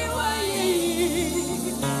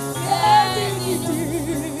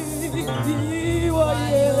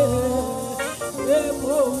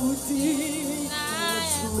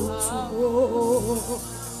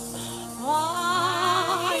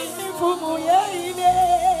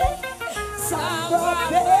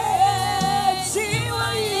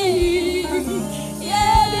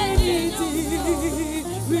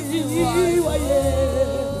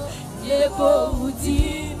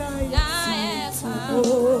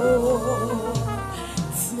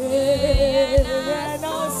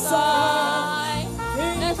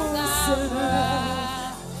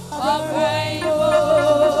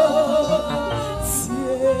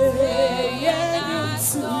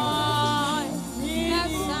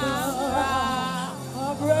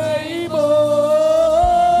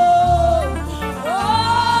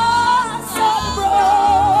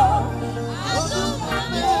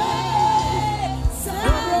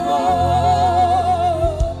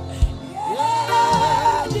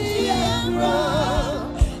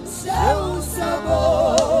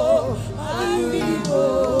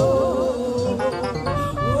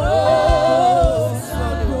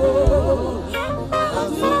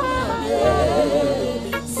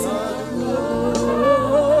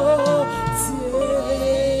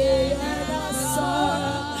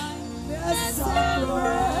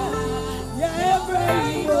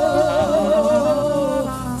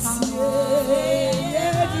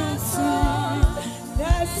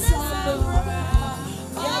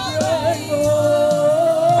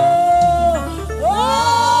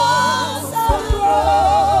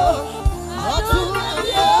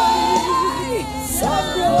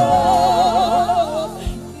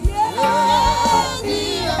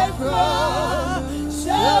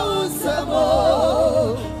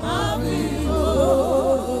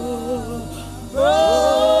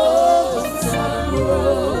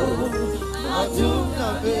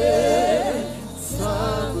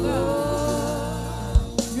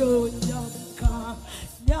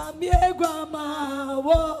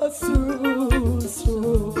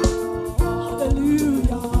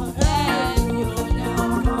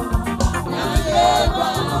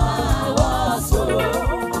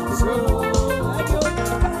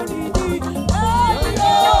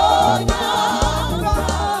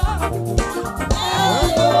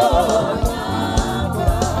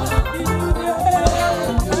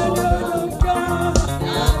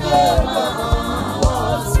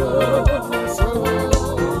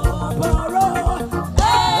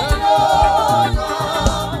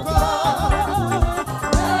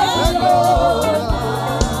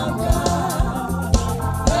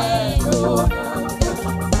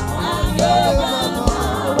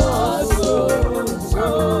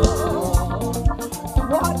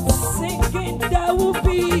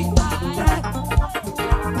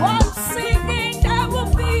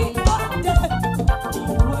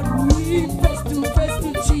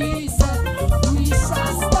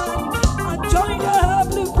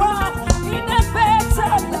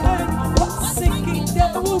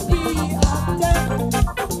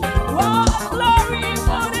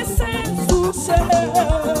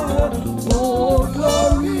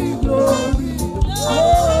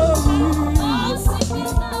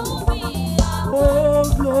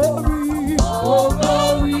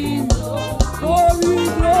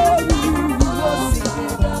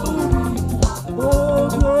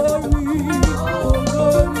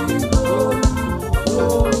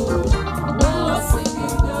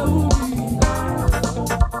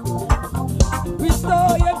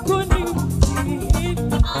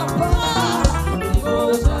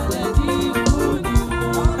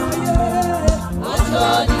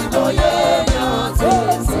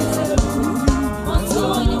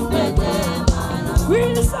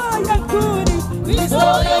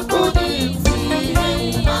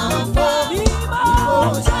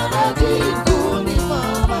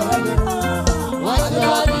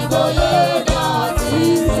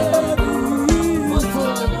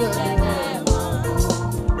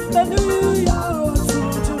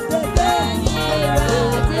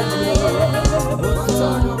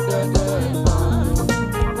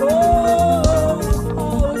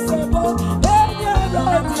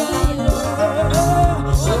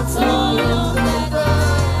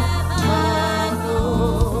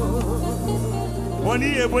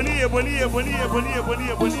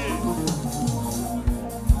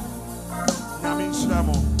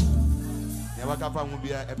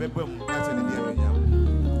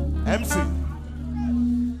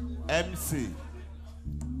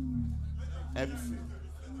MC.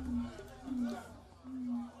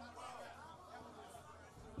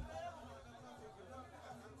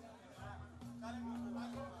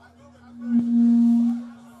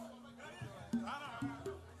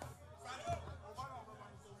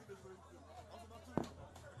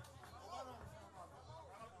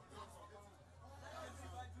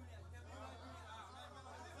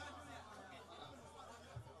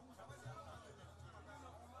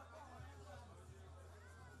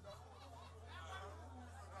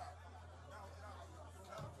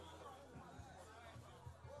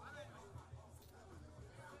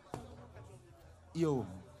 Yo,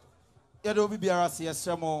 yeah, don't be BRC, yes,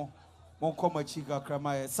 Samo, Monkoma Chica,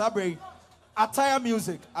 Kramae, Sabre, attire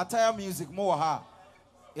music, more ha,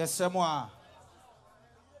 yes, Samo,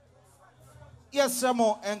 yes,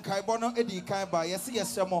 Samo, and Kaibono Eddie Kaiba, yes,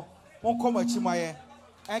 Samo, Monkoma Chimae,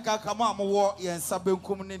 and Kakama War, yes, Sabe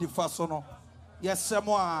community fasono, yes,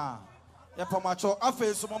 Samo, Yapamacho,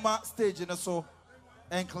 Afe, Sumama stage in a so,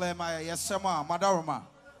 and Clemaya, yes, Samo,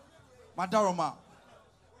 Madaroma.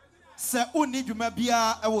 Se uni dwuma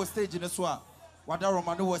bia e wo stage ne so a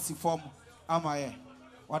wadaroma no wasi form amaye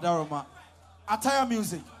wadaroma attire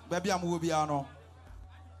music baby am wo bia no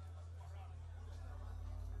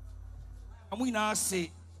amuna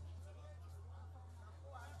se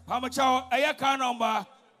pamachao aya ka number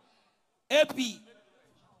AP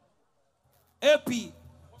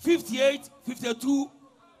 58 52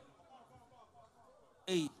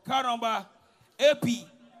 car number AP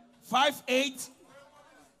 58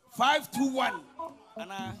 521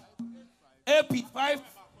 and AP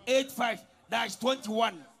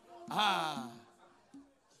 585-21.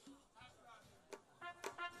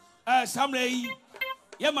 Samley,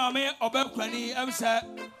 yeah, mammy, or Belcrani, I'm said,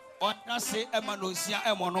 or Nasi, Emanosia,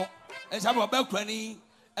 Emono, and some of Belcrani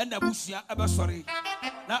and Nabusia, ever sorry.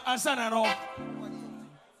 Now, Ansana,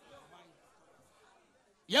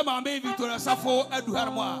 yeah, mammy, Victoria Safo,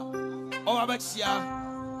 Eduarmoa, or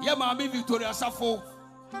Abexia, yeah, mammy, Victoria Safo.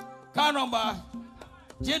 Car number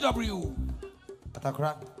JW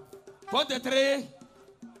 23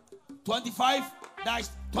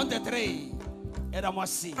 25-23. And I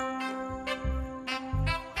must see.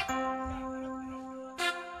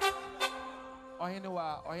 Oh, you know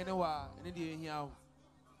what? Need you here.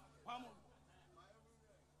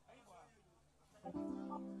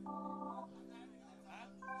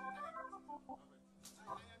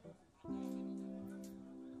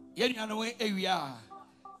 You know where we are.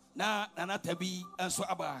 Na tabi enso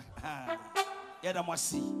aba ya da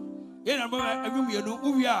mwasi ye na mama awumienu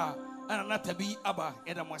uwia na tabi aba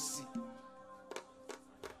ya da mwasi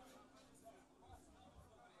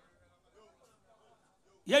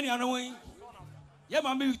ye ni anwe ye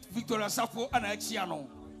mama Victoria Safo ana achia no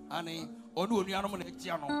ani onu onua no na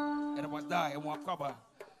achia no ya da wada ya mu akaba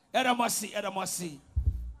ya da mwasi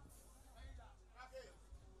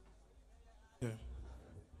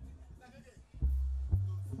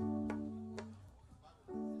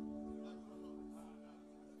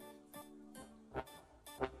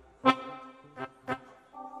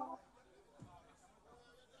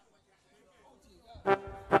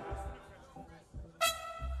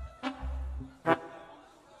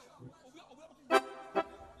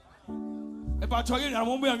But you know, I'm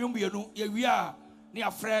going to be a near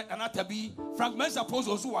Fred and Atabi. Frank Mensa pose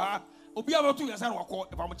also are. Obi able to answer what call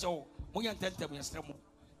about Macho. Moyan Tentem yesterday.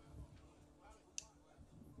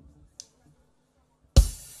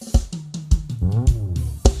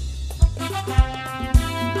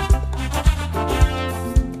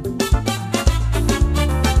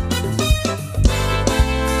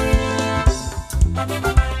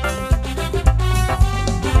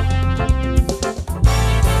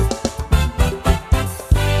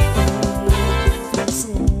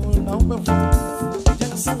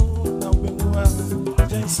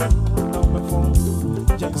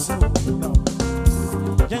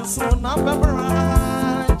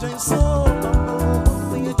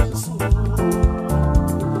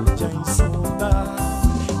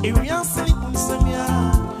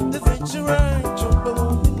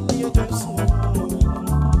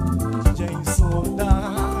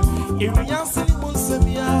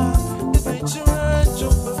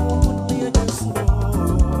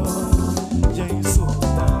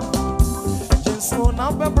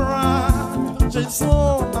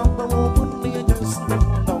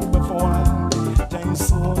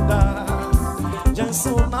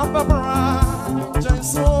 Jenso na babara,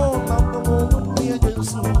 Jenso na bomo, me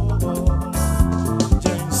Jenso,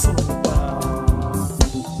 Jenso da.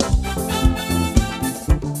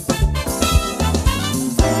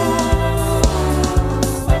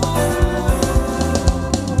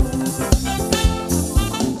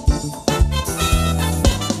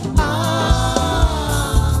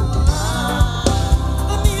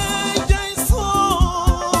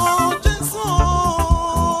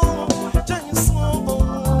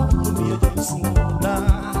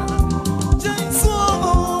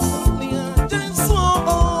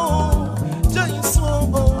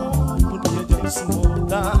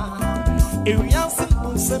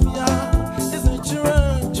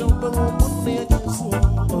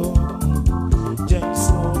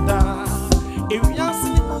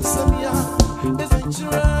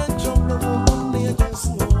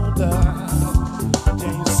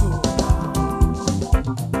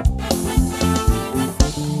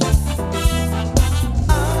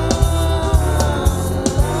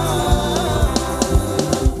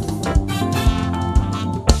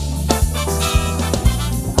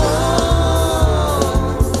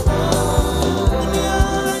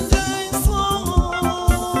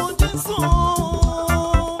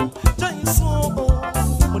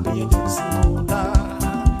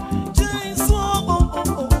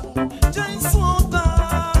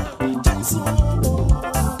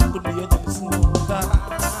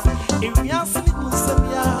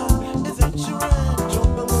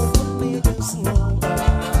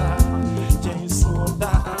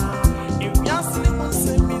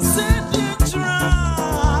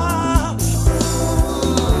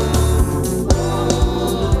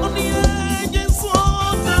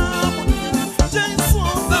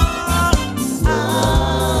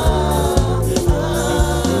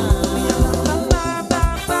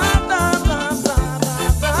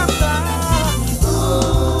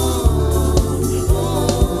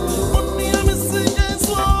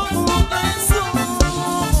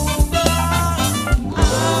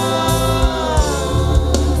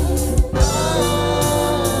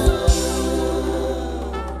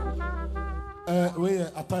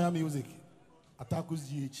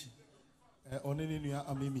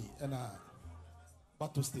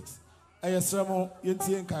 Battle sticks. Yes, Ramo,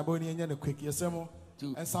 Yenty Carbonian and quick. Yes, Ramo,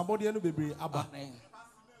 and somebody and baby Abba.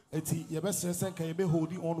 Eti, your best sense can be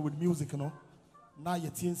holding on with music, no? Now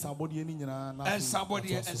you're seeing somebody and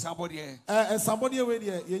somebody away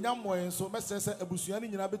there, your young boy, and so Messer a Busian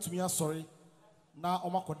in your to me, sorry. Now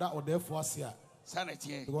Omakoda or therefore,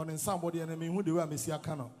 sanity. One and somebody and I mean, who do I miss your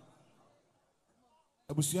cano?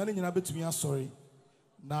 A Busian in your to me, sorry.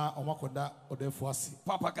 Now Omakoda or therefore,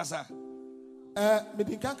 Papa Casa.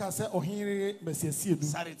 Medinka say Ohiri Messiah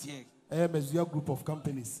Sarity, a group of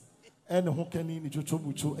companies, and Hokeni,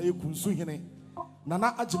 Nichobucho, a Kunsuhine,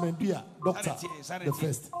 Nana Ajimendia, Doctor, the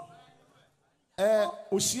first.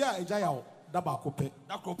 Oshia Ejayao, Dabacope,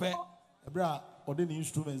 Dacope, Bra, or the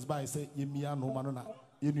instruments by say Yemia no Manona,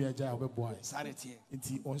 Yemia Jaya boy, Sarity,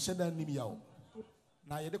 Inti on Sheda Nimiao.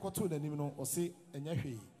 Na Yedekotu the Nimino or say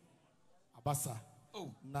Enyahi Abasa,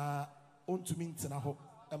 na on to mean Tenaho.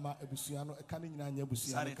 Emma Ebusiano, a canning Nanya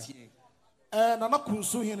Busiano. Nana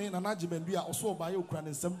Kunsuhin and Najimendria also by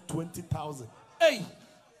Ukraine some 20,000. Hey,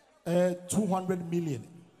 200 million.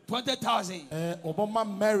 20,000.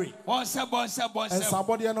 Obama Mary. And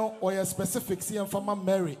somebody know or a specific CM from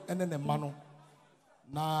Mary and then a mano.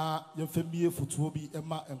 Na your family for Toby,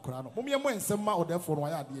 Emma and Crano. Mumia and Sema or therefore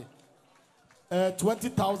why are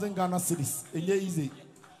 20,000 Ghana cities. Easy.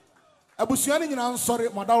 Ebusiani, I'm sorry,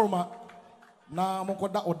 Madaruma. Na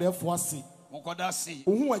mokoda odefo ase mokoda se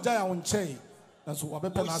ohun agya on chain na so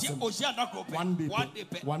obepe na asem one day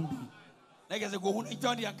like say go hun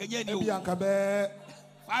ijodi ankanye ni o bi anka be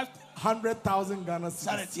 500,000 Ghana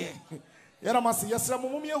cedis yera mase yesra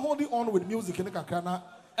mumie holding on with music ne kakra na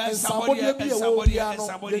somebody be e wo bia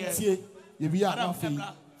no yetie ye bia na fe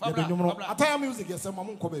ye be nyumro ataya music yesra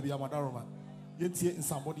mum ko ba bia madaroma yetie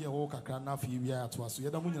somebody e wo kakra na fe bia ato aso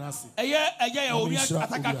yeda mu nyina ase eye ye obi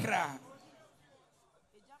atakakra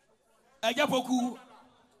Agya Poku.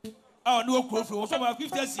 Oh, no crowd. Also, about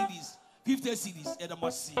 50 CDs. 50 CDs. And I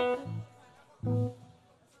must see.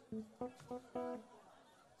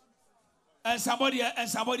 And somebody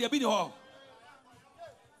a bit home.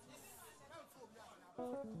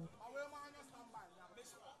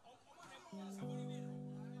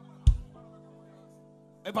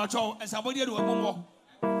 And somebody do a more.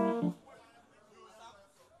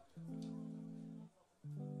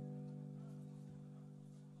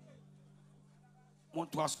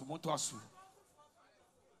 Montoasu.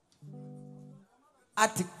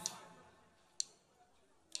 Attic.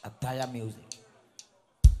 Attire music.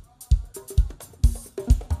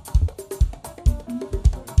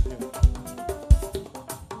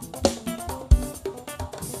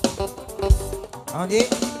 Ande.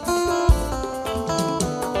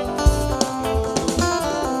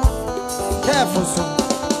 Careful, son.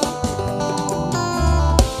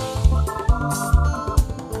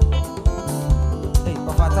 Hey,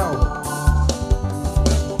 Papa Tao.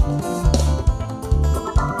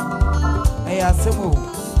 Hey, Asemu.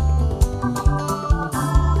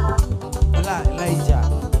 Elijah.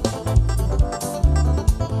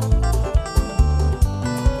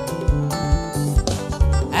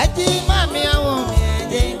 Aji mami awo mi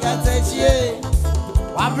eje nkatachi.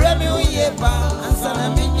 Wabre mi uye pa ansana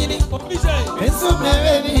minyini. Enso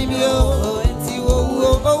mere ni mi o enti wo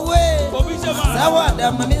we.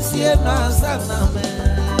 Sawada mami sie na ansana me.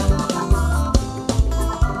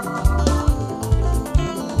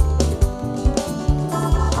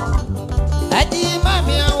 Aji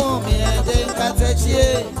mami awo mi eje nkatachi.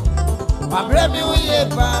 Wabre mi uye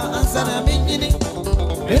pa ansana minyini.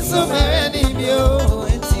 Enso mere ni mi o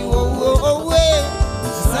enti wo we.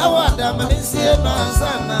 Sawada mami sie na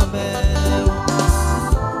ansana me.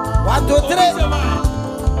 1, 2, 3.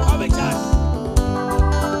 Have a chance.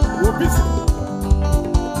 We're busy.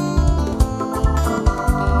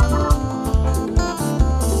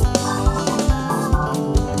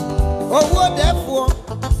 Oh, what therefore?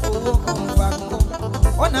 Oh, come back.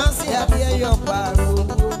 Oh, Nancy, have your barrow.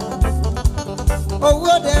 Oh,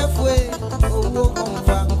 what therefore? Oh, come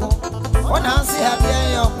back. Oh, Nancy, have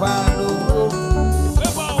your barrow.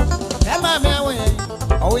 Emma, my way.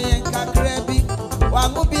 Oh, we ain't got crabby.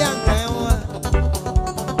 One will be a crime.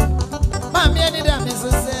 Mammy, any damn is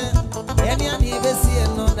a sin. Any uneven see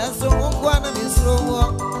no, that's so one of his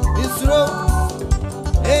row. This row.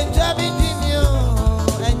 And Jabby Junior,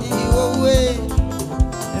 and he away.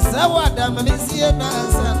 And so what I'm a missing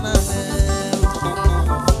answer.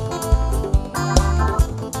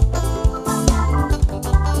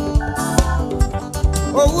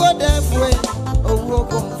 Oh, what that way? Oh,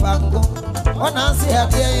 walk on Fango. Oh, Nancy,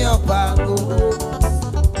 have your bango.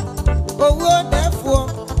 Oh, what therefore,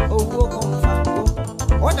 oh, walk on Fango.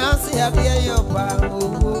 Oh, Nancy, have your bango.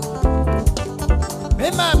 Me,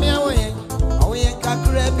 mammy, away, away, and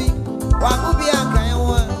Kakrabi, one will be a kind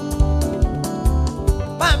one.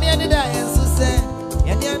 Mammy, and I so say,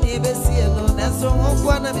 and your neighbor see no, that's so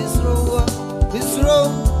one of his row,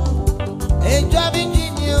 and driving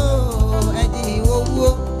Junior, and he will go.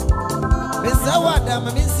 Miss Awada,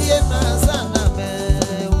 Missy, and my son.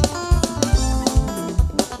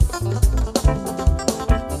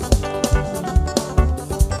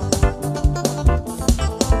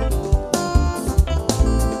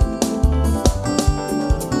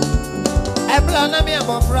 Na mi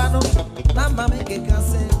amofrano, na mama ke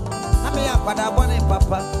kanse. Na mi apada bone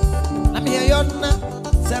papa. Na mi ayonna,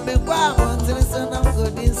 se me kwa montri se na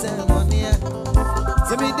godin se monia.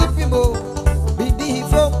 Se mi dipimo, bi di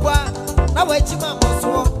fokwa. Na wachi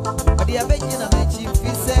mamoso, odi abeji na mechi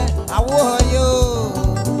fise. Awo yo.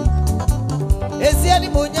 Esi ani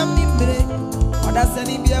monyam ni mbre. Oda se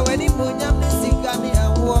ni bia weni monyam ni sika ni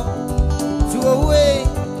awo. Tuwe,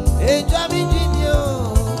 eja mi jinyo.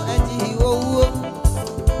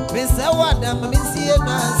 Mr. Wadam, Missy, and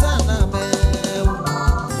Sana,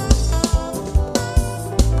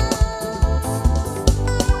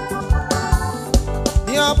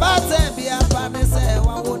 your bad be a partner, say,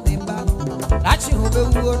 one would be back. That you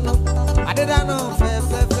will know. I didn't know, fair.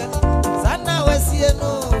 Sana was here,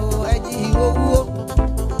 no, Agya.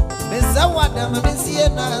 Mr. Wadam, Missy,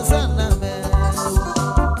 and Sana,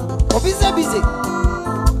 busy.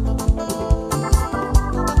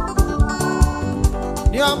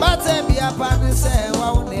 Your bad be a partner, say,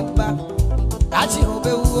 one would be back. That you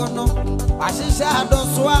will know. I shall don't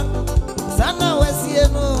swap. Sana was here,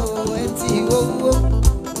 no, and he will.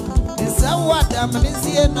 It's a what I'm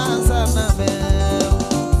missing, Sana.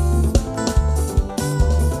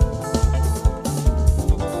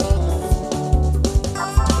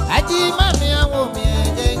 Aji mami awo mi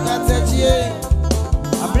eje nkatachie.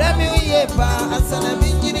 Abrami uye pa asana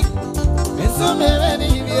binjini. Enso mere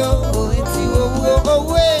ni bio enti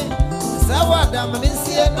owe. Sawa dam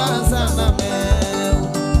misie na sana me.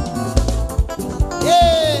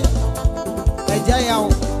 Yeah. Eja yawo.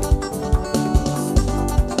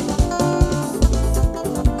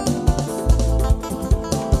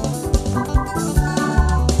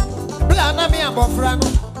 Blana mi abofrano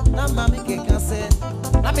na mami kekase.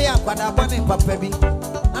 Na me akwada bone papa bi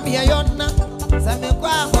na me ayonna se me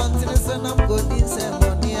kwa bontire se na godin se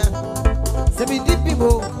monia se bi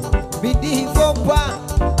dipibo bi di fopa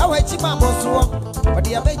awachi maboso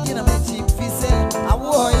odi abeji na mechi fise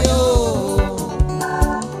awoyo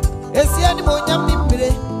esi ani monyam ni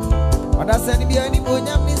mire oda se ni bi ani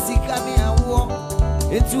monyam ni sika ni awo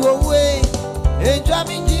etu owe Enjoy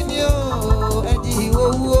me, Jimmy, and he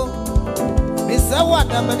will. Miss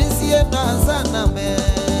Awada, Manisia, Nazana,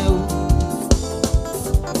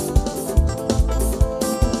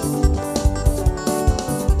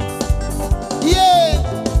 yeah,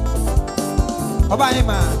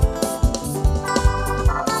 Obama.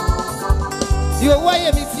 You are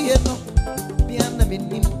why me fear no, Piana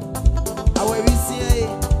Minim. Our receiver,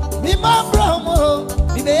 me, my bromo,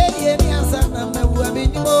 me, baby, me, and Sana, me, me,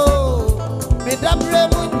 double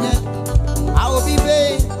moon. I will be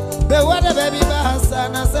paid. But what a baby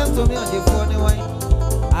Bahasan has sent to me on the phone away.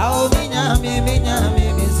 I will be me,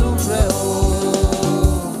 so frail.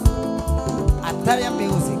 I tell you,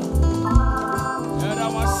 music. And I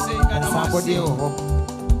must sing, and I must sing,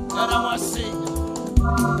 and I must sing.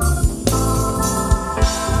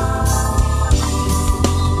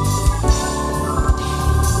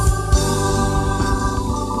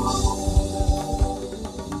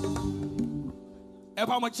 If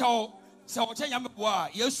I'm a child, so I'll tell you,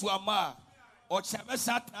 yes, you are ma, or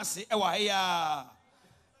Chabasa Trassi, Ewahaya.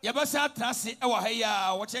 Yabasa Trassi,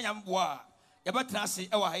 Ewahaya, or Chayamboa, Yabatrassi,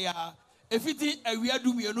 Ewahaya. If it is a real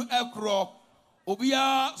do me a new aircraft,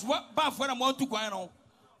 Obia, what bath when I'm on to Guano,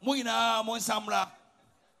 Moina, Monsamla,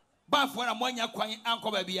 bath when I'm on your quine,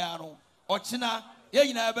 Uncle Babiano, or China,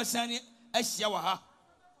 Yana Basani, Eshawaha.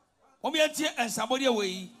 Omiatia and somebody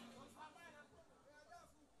away.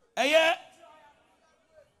 Aye.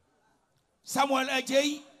 Samuel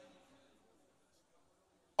Agya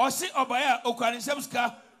Osi Obaya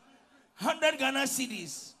Okanisemska 100 Ghana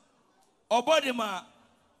cedis Obodima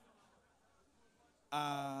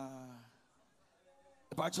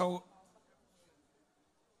Pacho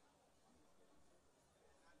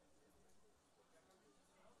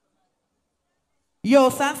Yo,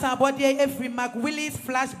 Sansa body every Mac Willis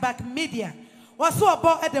flashback media. Was so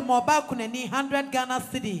about at the mobile kuneni 100 Ghana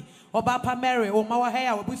city. Oba Mary, or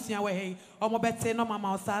Mawahea, or Busia way, or Mobete, no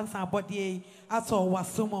Mamma Sansa body at all was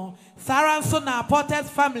sumo. Sarah Sona, Porter's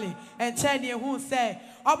family, and Chenny who say,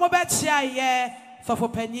 O Mobetchia, yeah, so for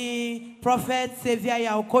Penny, Prophet,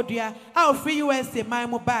 Savior, Okodia, our free USA, my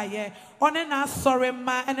mobile, yeah, on an ass sorry,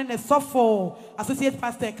 ma, and then a soft associate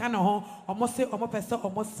pastor, Canoho, or Mose, or Mopesa, or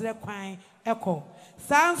Mose, Quine, Echo.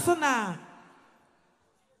 Sansona,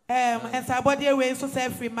 and somebody away so say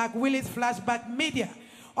free Mac Willis flashback media.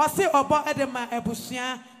 Or say about Edema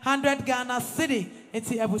Ebusia 100 Ghana city.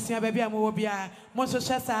 It's Ebusia baby Amobia, Monso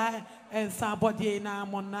Shasa, and somebody na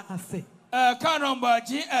Mona Ase. Car number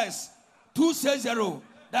GS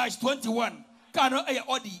 260-21. Car no a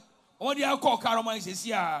Odi. Odi I call Caroma is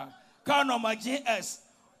here. Car number GS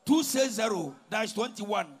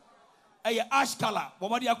 260-21. A ash color.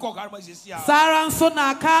 What I call Caroma is here.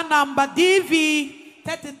 Saransona car number DV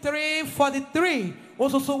 3343.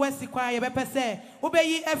 Also, so West Equire, Beppe say,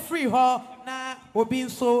 Obey a free hall, na Obin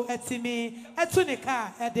so etime,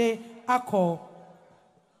 etunica, ede ako.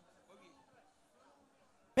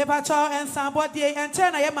 Mepacho and somebody and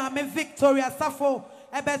China, Yama, Victoria Safo,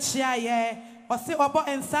 Ebechia, ye, or say about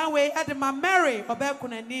and some way at my Mary, or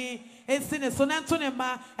Bekunani, and Sin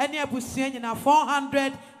Sonantonema, and near Busian in a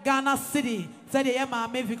 400 Ghana city, said Yama,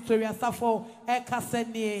 Victoria Safo,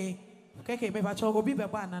 Ekaseni. Okay, Mepacho, Obi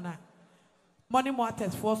Banana. Money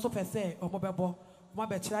matters for so per se, or mobile, my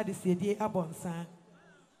bachelor this year, Abonsan.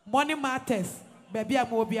 Money matters, baby, I'm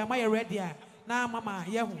will be a my ready. Now, Mamma,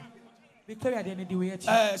 Yahoo. Victoria didn't do it.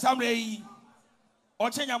 Someday,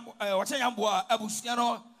 Ochayamboa,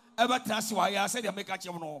 Abusiano, ever transwire, said they make a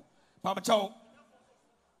chimno. Papa Chow.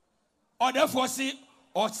 Or therefore, see,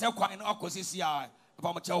 or sell quite an opposition,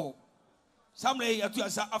 Papa Chow. Someday, at you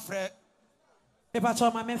as a friend.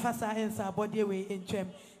 Papa my Memphis answer body way in Trim.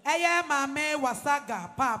 Aya mame wasaga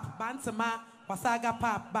pap bantama wasaga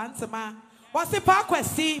pap bantama wasi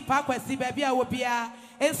pakwesi baby awobia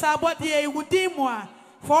ensa body e wudimwa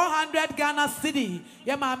 400 Ghana city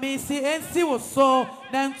ya mame si ensi wo so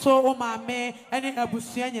nento o mame ene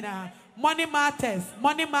abusua nyina money matters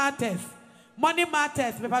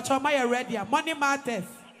Papa choma you ready money matters.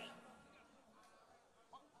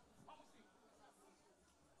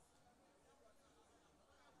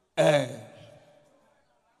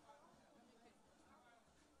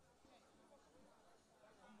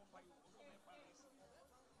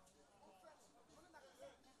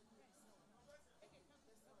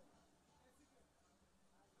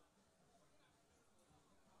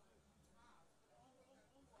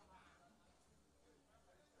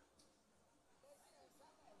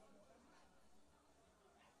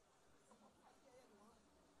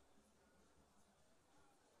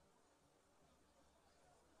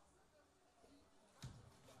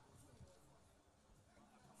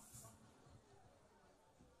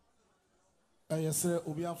 Yes, sir.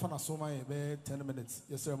 Obi and Fana Soma be 10 minutes.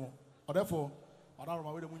 Yes, sir. Or therefore, I don't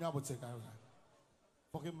know where the munya would take.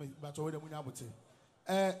 Forgive me, but where the munya would take.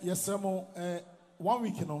 Yes, sir. 1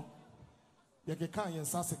 week, you know. Yake yen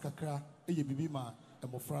sase kakra eye bibi ma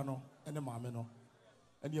emofra no ene maame no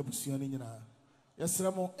ene abusua ne nyina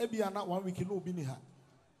yesere mo ebia na 1 week no obi ni ha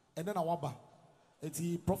ene na waba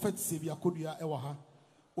eti prophet Savior Kodua e wa ha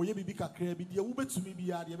oye bibi kakra bi de wo betumi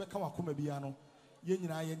bia de beka wakoma bia no ye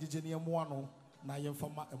nyina ye ngege ne mo ano na ye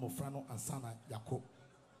mfama emofra no ansana yako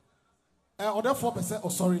odefo pese oh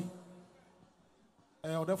sorry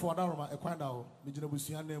odefo wadaroma e kwanda o me gina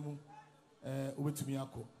busua na mu obetumi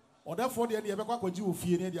yako or therefore, the idea of you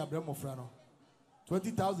fear the Abraham of Frano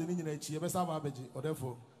 20,000 in each year, best or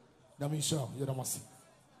therefore, Namin Shaw, you're the Mossy.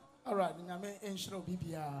 All right, Name Inshro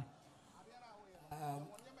BPR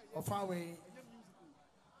of our way,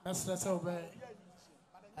 let's over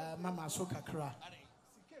Mama Sokakra.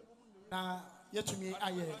 Now, yet to me,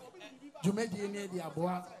 I Jumedi near the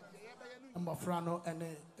Aboa and Mofrano and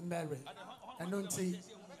Mary. And don't see,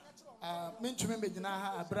 meant to remember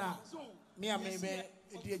Abra, near maybe.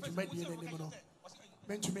 Dear Jumedi and Nimono.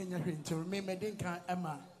 Meant to mean to remember Dinka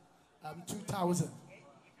Emma 2000.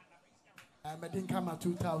 I didn't come at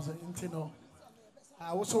 2000 Intino. I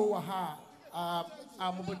also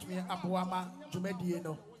I'm about me Abuama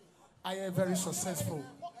Jumediano. I am very successful.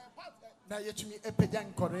 Now yet to me a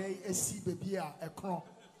pedan Korea, a sea baby, a cron.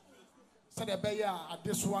 Said a bayer at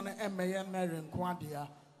this one, Emma Marion Quandia,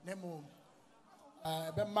 Nemo.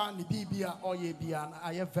 Bemani Bibia or Yebian,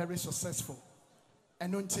 I am very successful.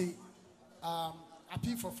 And until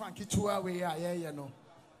appeal for Frankie 2 hours, you know,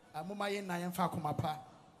 Mumaye Nayan Fakumapa,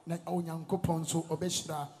 Nanyan Coponso,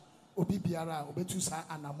 Obeshra, Obibiara, Obetusa,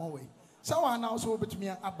 and Amoe. So I now so bet me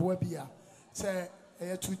a Boabia, say a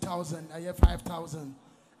year 2000, a year 5,000,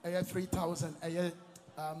 a year 3,000, a year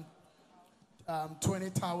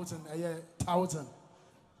 20,000, a year 1,000.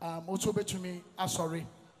 Also bet me, sorry,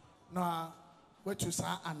 no, what you say,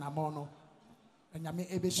 and Amono, and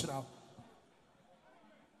Yami Ebeshra.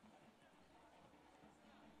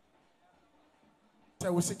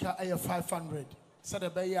 So we seek a 500. So the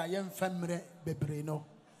bay a young family bebrino.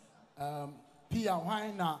 Pia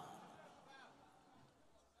why not?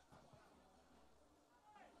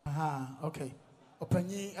 Aha, okay. Open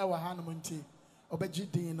ye our Hanumanti,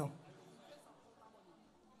 Obeji Dino.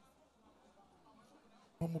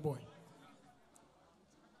 Momo boy.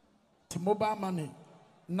 Timoba money,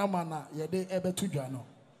 no mana, ye de ebe to jano.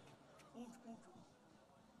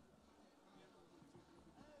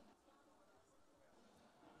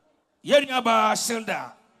 Yeriaba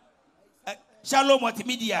Silda Shalom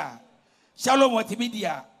Multimedia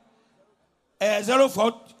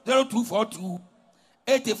 0242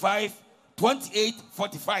 85 28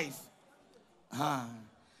 45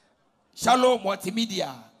 Shalom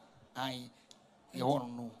Multimedia you want to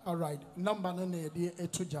know. All right, number no ne de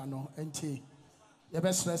etujano enti ye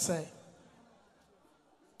best say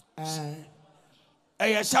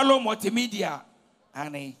Shalom Multimedia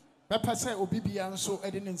ani Pepper say Obibia so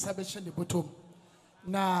Edin in Sabation the bottom.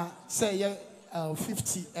 Na say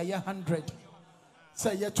 50, a year 100,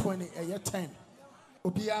 say year 20, a year 10.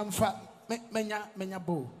 Obia menya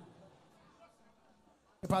bo.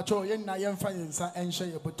 Pacho yen na yen fan insa enshe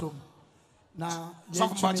ye bottom. Na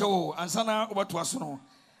some pacho ansana over to us no.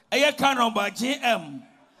 A year car number GM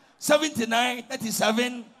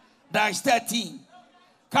 7937-13.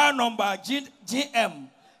 Car number GM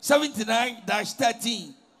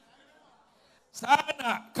 79-13.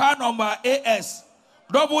 Sana car number AS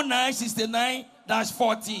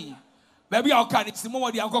 9969-14. Maybe I'll can it's the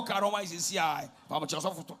moment the uncle car number is here. All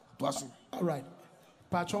right.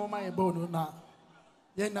 Patron my bono na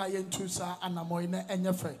yena yentusa anamoy na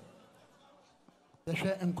enyefe.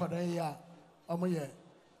 Yehwe enkwade ya omoye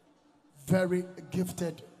very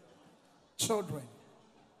gifted children.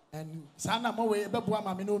 And sana mo we bebo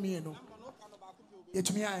amame no mi no.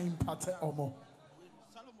 Yetumi a impact omo.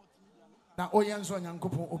 Na oyenzo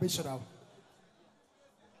nyankopon obeshira.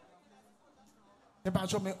 The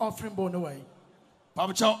patron me offering bowl no way.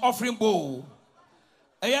 Pamcha offering bowl.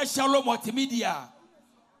 Aya Shalom Multimedia.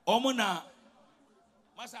 Omuna.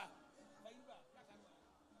 Masa.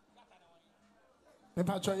 Me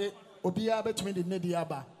patron obia betumi de nedi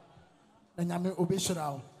aba. Na nyame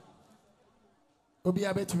obeshira.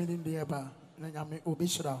 Obia betumi de nedi aba. Na nyame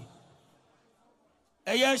obeshira.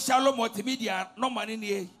 Aya Shalom Multimedia no money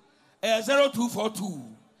ni 0242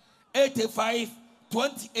 85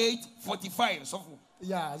 28 45. So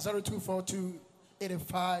yeah, 0242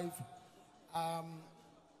 85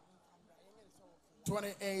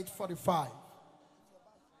 28 45.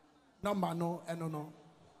 Number no.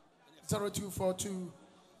 0242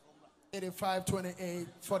 85 28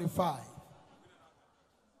 45.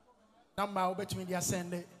 Number obet me dia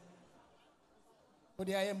send.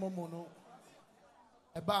 Odi aye momo no.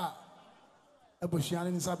 Eba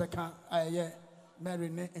ebusuane nsa beka aye Mary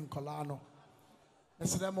ne nkola no.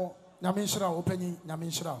 Esedemo nyame nhyira opanyi nyame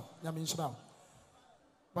nhyira.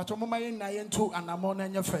 But omoma yin na yentu anamo na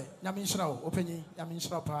nyefe nyame nhyira opanyi nyame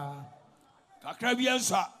nhyira pa. Kakra bi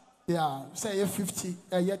ensa. Yeah, say you're 50,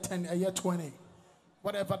 you're 10, you're 20.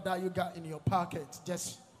 Whatever that you got in your pocket,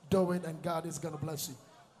 just do it and God is going to bless you.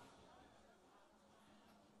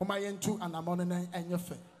 Oma yentu anamo na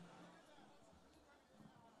nyefe.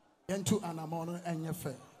 Yentu anamo na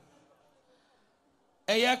nyefe.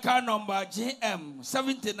 Car number GM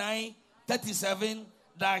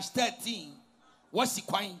 7937-13. What's the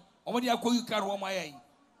coin? Or when you call you car one way?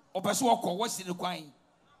 Or person walk, what's the coin?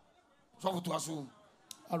 So to us.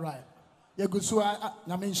 All right. You go so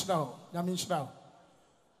Yamin Shroud.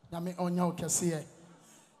 Yami onyo kesiye.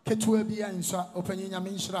 Ketue bi ansa opanyi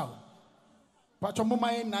Yamin Shroud. Pacho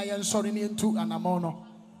moma yin na yen sori ni ntu anamono.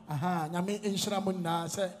 Aha, Yami inshira mu na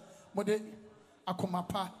se mode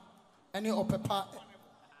akomapa ene opepa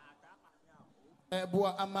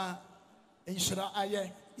bua ama inshira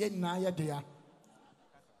aye yen na aye dia.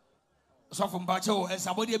 So from Bacho and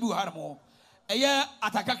somebody bu harmo. Eye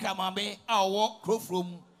atakakra mame a wo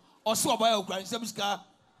krofrom. Oso oba okran semska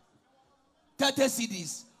 30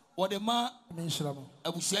 CDs. Or the man inshira mo.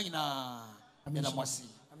 Abusua nyina. Amina mwasi.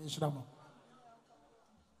 Inshira mo.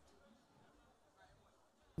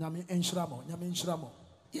 Nyame inshira mo.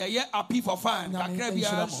 Yeah, happy for fun. Kakra bi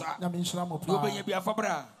ansa. Nyame inshira mo. Do benye bi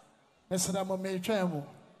afabra. Mesra mo me twa mo.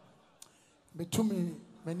 Betumi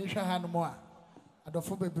mani hwa ha no mo a.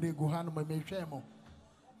 Adofo bebre gu ha no mo me twa mo.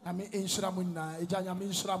 Nyame inshira mo na eja nyame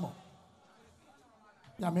inshira mo.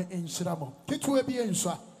 Nyame inshira mo. Ketue bi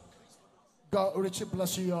enswa. God richly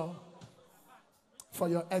bless you all for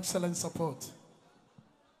your excellent support.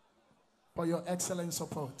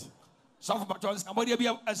 So for Bacho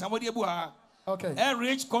somebody bu ha. Okay.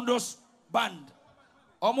 Rich Condos Band.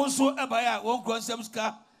 Almost so ebaya won kron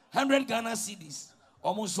semska 100 Ghana cedis.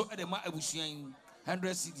 Almost so edema abusua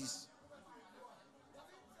 100 cedis.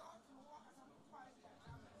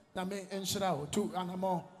 Nyame enhyira wo tu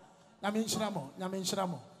anamo. Nyame enhyira mo. Nyame enhyira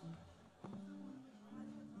wo.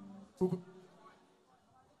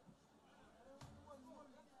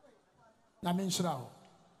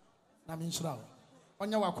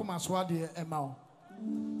 Onya wakoma so ade ema wo.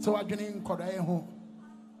 So adwene nkoda ye ho.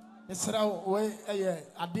 Esra wo eye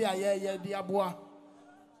ade aye de aboa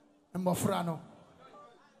mbofra no.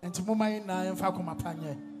 Enti moman na emfa koma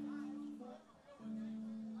panye.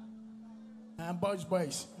 And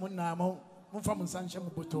boys, munna mo mfa mun sanche mu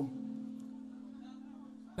botom.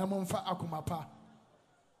 Na mfa akomapa.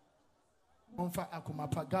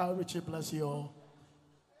 God richly bless you all.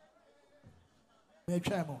 Me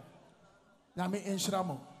twemo. Nyame enhyira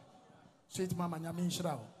mo. Sweet mama nyame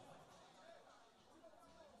enhyira wo.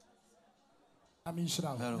 Nyame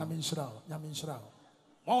enhyira wo.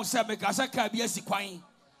 Won se me kasa ka bi asikwan.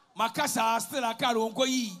 Makasa still aka ro nko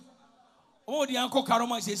yi. O di anko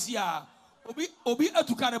karoma sesi a. Obi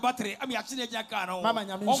atukare battery ami achi na eja ka no. Mama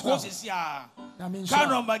nyame enhyira. Onko sesi a. Nyame enhyira. Car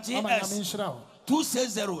number GS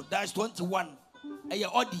 260-21. Eye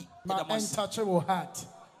Odi. My untouchable heart.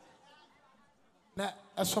 Na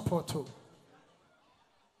a support to.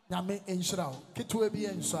 Nyame enhyira wo. Ketue bi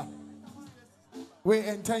ensa. We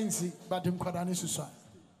entansi but nkwada ni susua.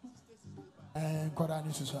 Nkwada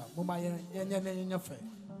ni susua. Mama yenye fe.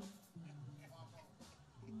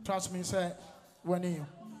 Trust me, say when you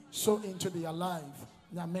so into their life,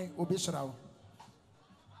 Nyame obishira wo.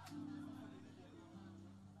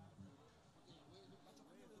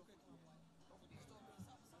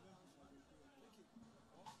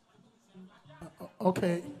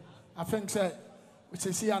 Okay, I think say we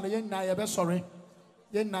see and yen na ye be sorry.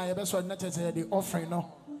 Yen na ye be sorry na say the offering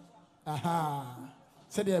no. Aha.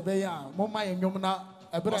 Say the be ya moma yenwom na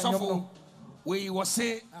ebere yenwom. We was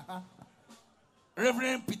say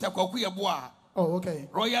Reverend Peter Kwaku Yeboa. Oh, okay.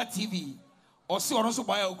 Royal TV. Or see or also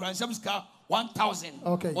buy a grand semska 1,000.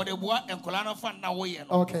 Okay. Or the boy and Colana fan now way.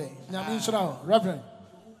 Okay. Nyame nhyira Reverend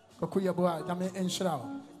Kwaku Yeboa nyame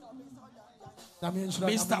nhyira.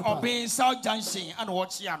 Mr. Obey South Junction and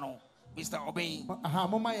watch Yano. Mr. Obey. Aha,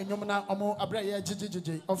 mama yenwom na omo abra ye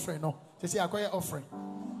jijiji offering no. Say akoye offering.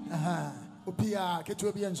 Aha. Opia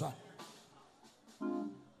ketu bi enso.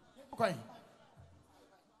 Okay.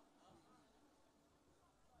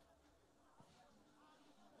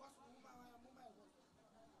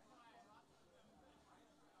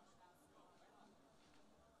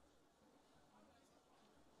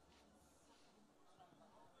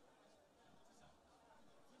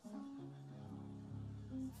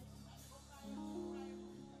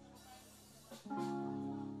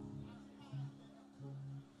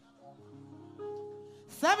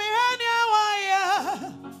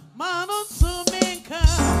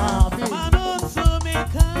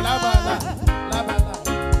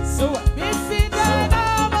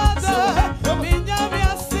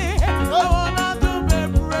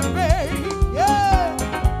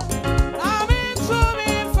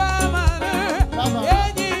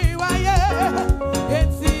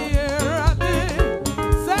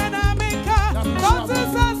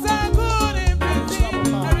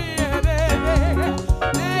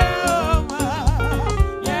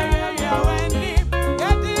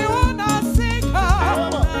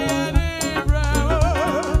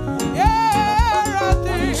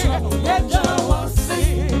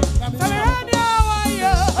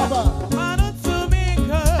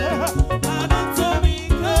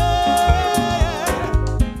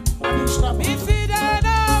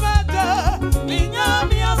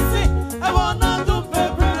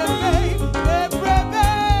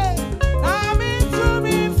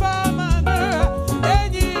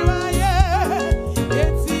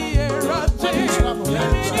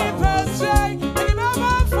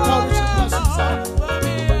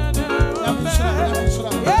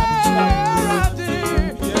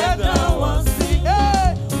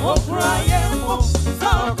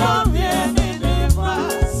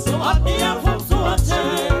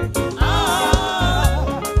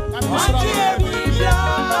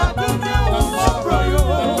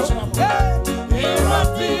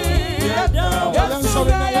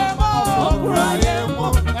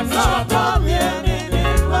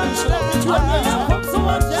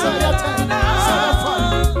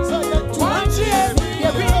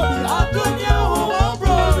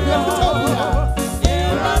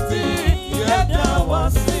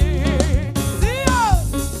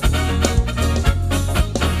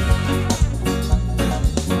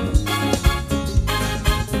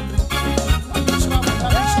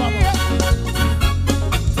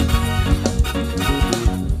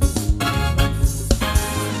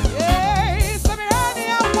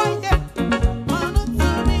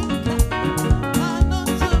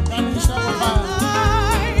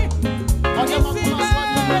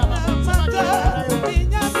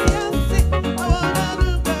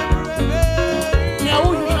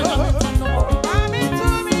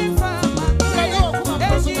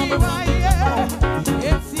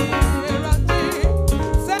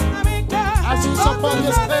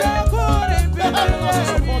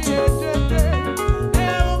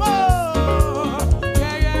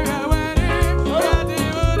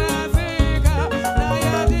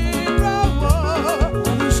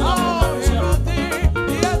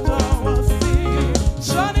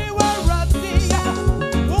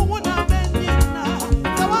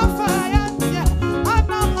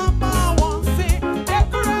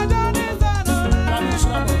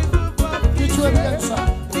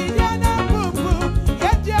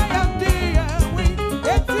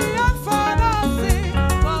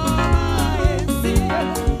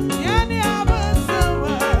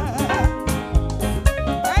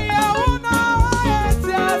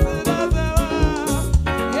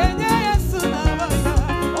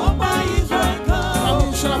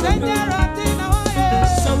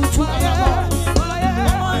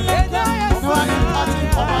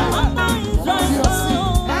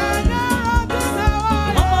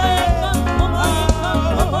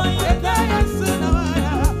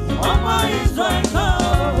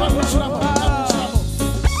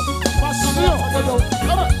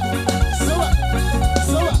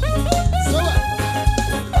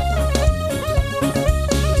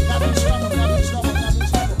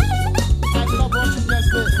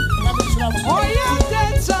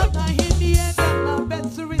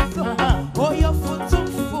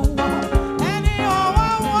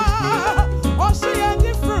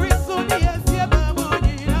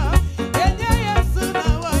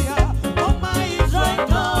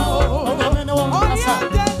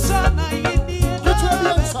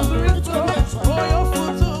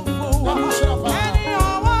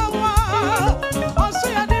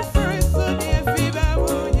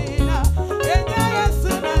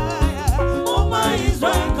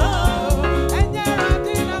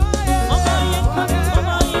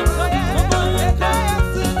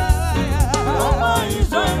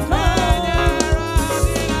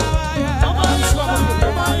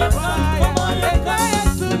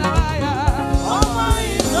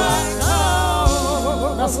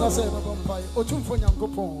 Otumfo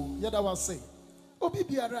Nyankopon yeda wase obi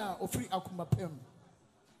biara ofri akuma pem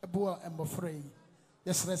ebo embofrei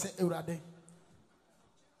yesre se Ewurade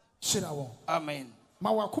shira won amen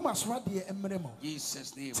ma wakuma so de emremo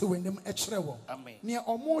Jesus name te wenem ekere won amen ne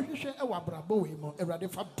omo hwehwe e wabrabo we mo Ewurade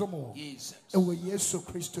fa domo Jesus ewo Yesu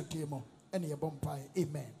Kristo die mo ɛne yɛbɔ mpae.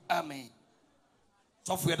 Amen. Amen.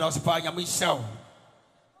 Software da osipa nyame show.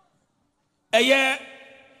 Eye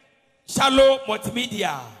Shallow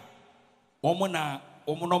Multimedia. Omona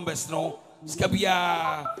numbers no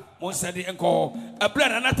skabia mon send enko a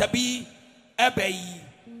plan anata bi ebe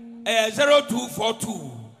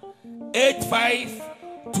 0242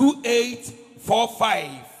 852845.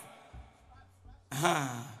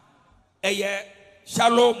 Eye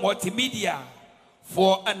Shallow Multimedia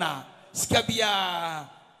for ana skabia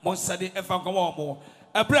mon send enko mo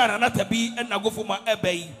a plan anata bi and agofuma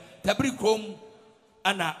ebe tabri chrome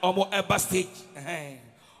ana omo eba stage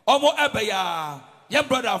omo ebe ya your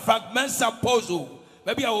brother Frank Mensa Pozo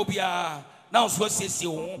maybe I will be now so sesi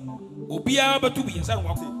o obia betu bi nsa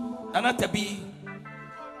no anata bi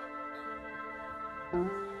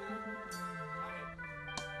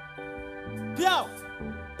Piao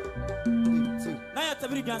na ya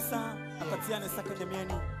tabiri gansa akatia ne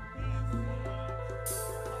sakademiani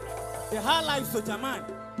the high life so jaman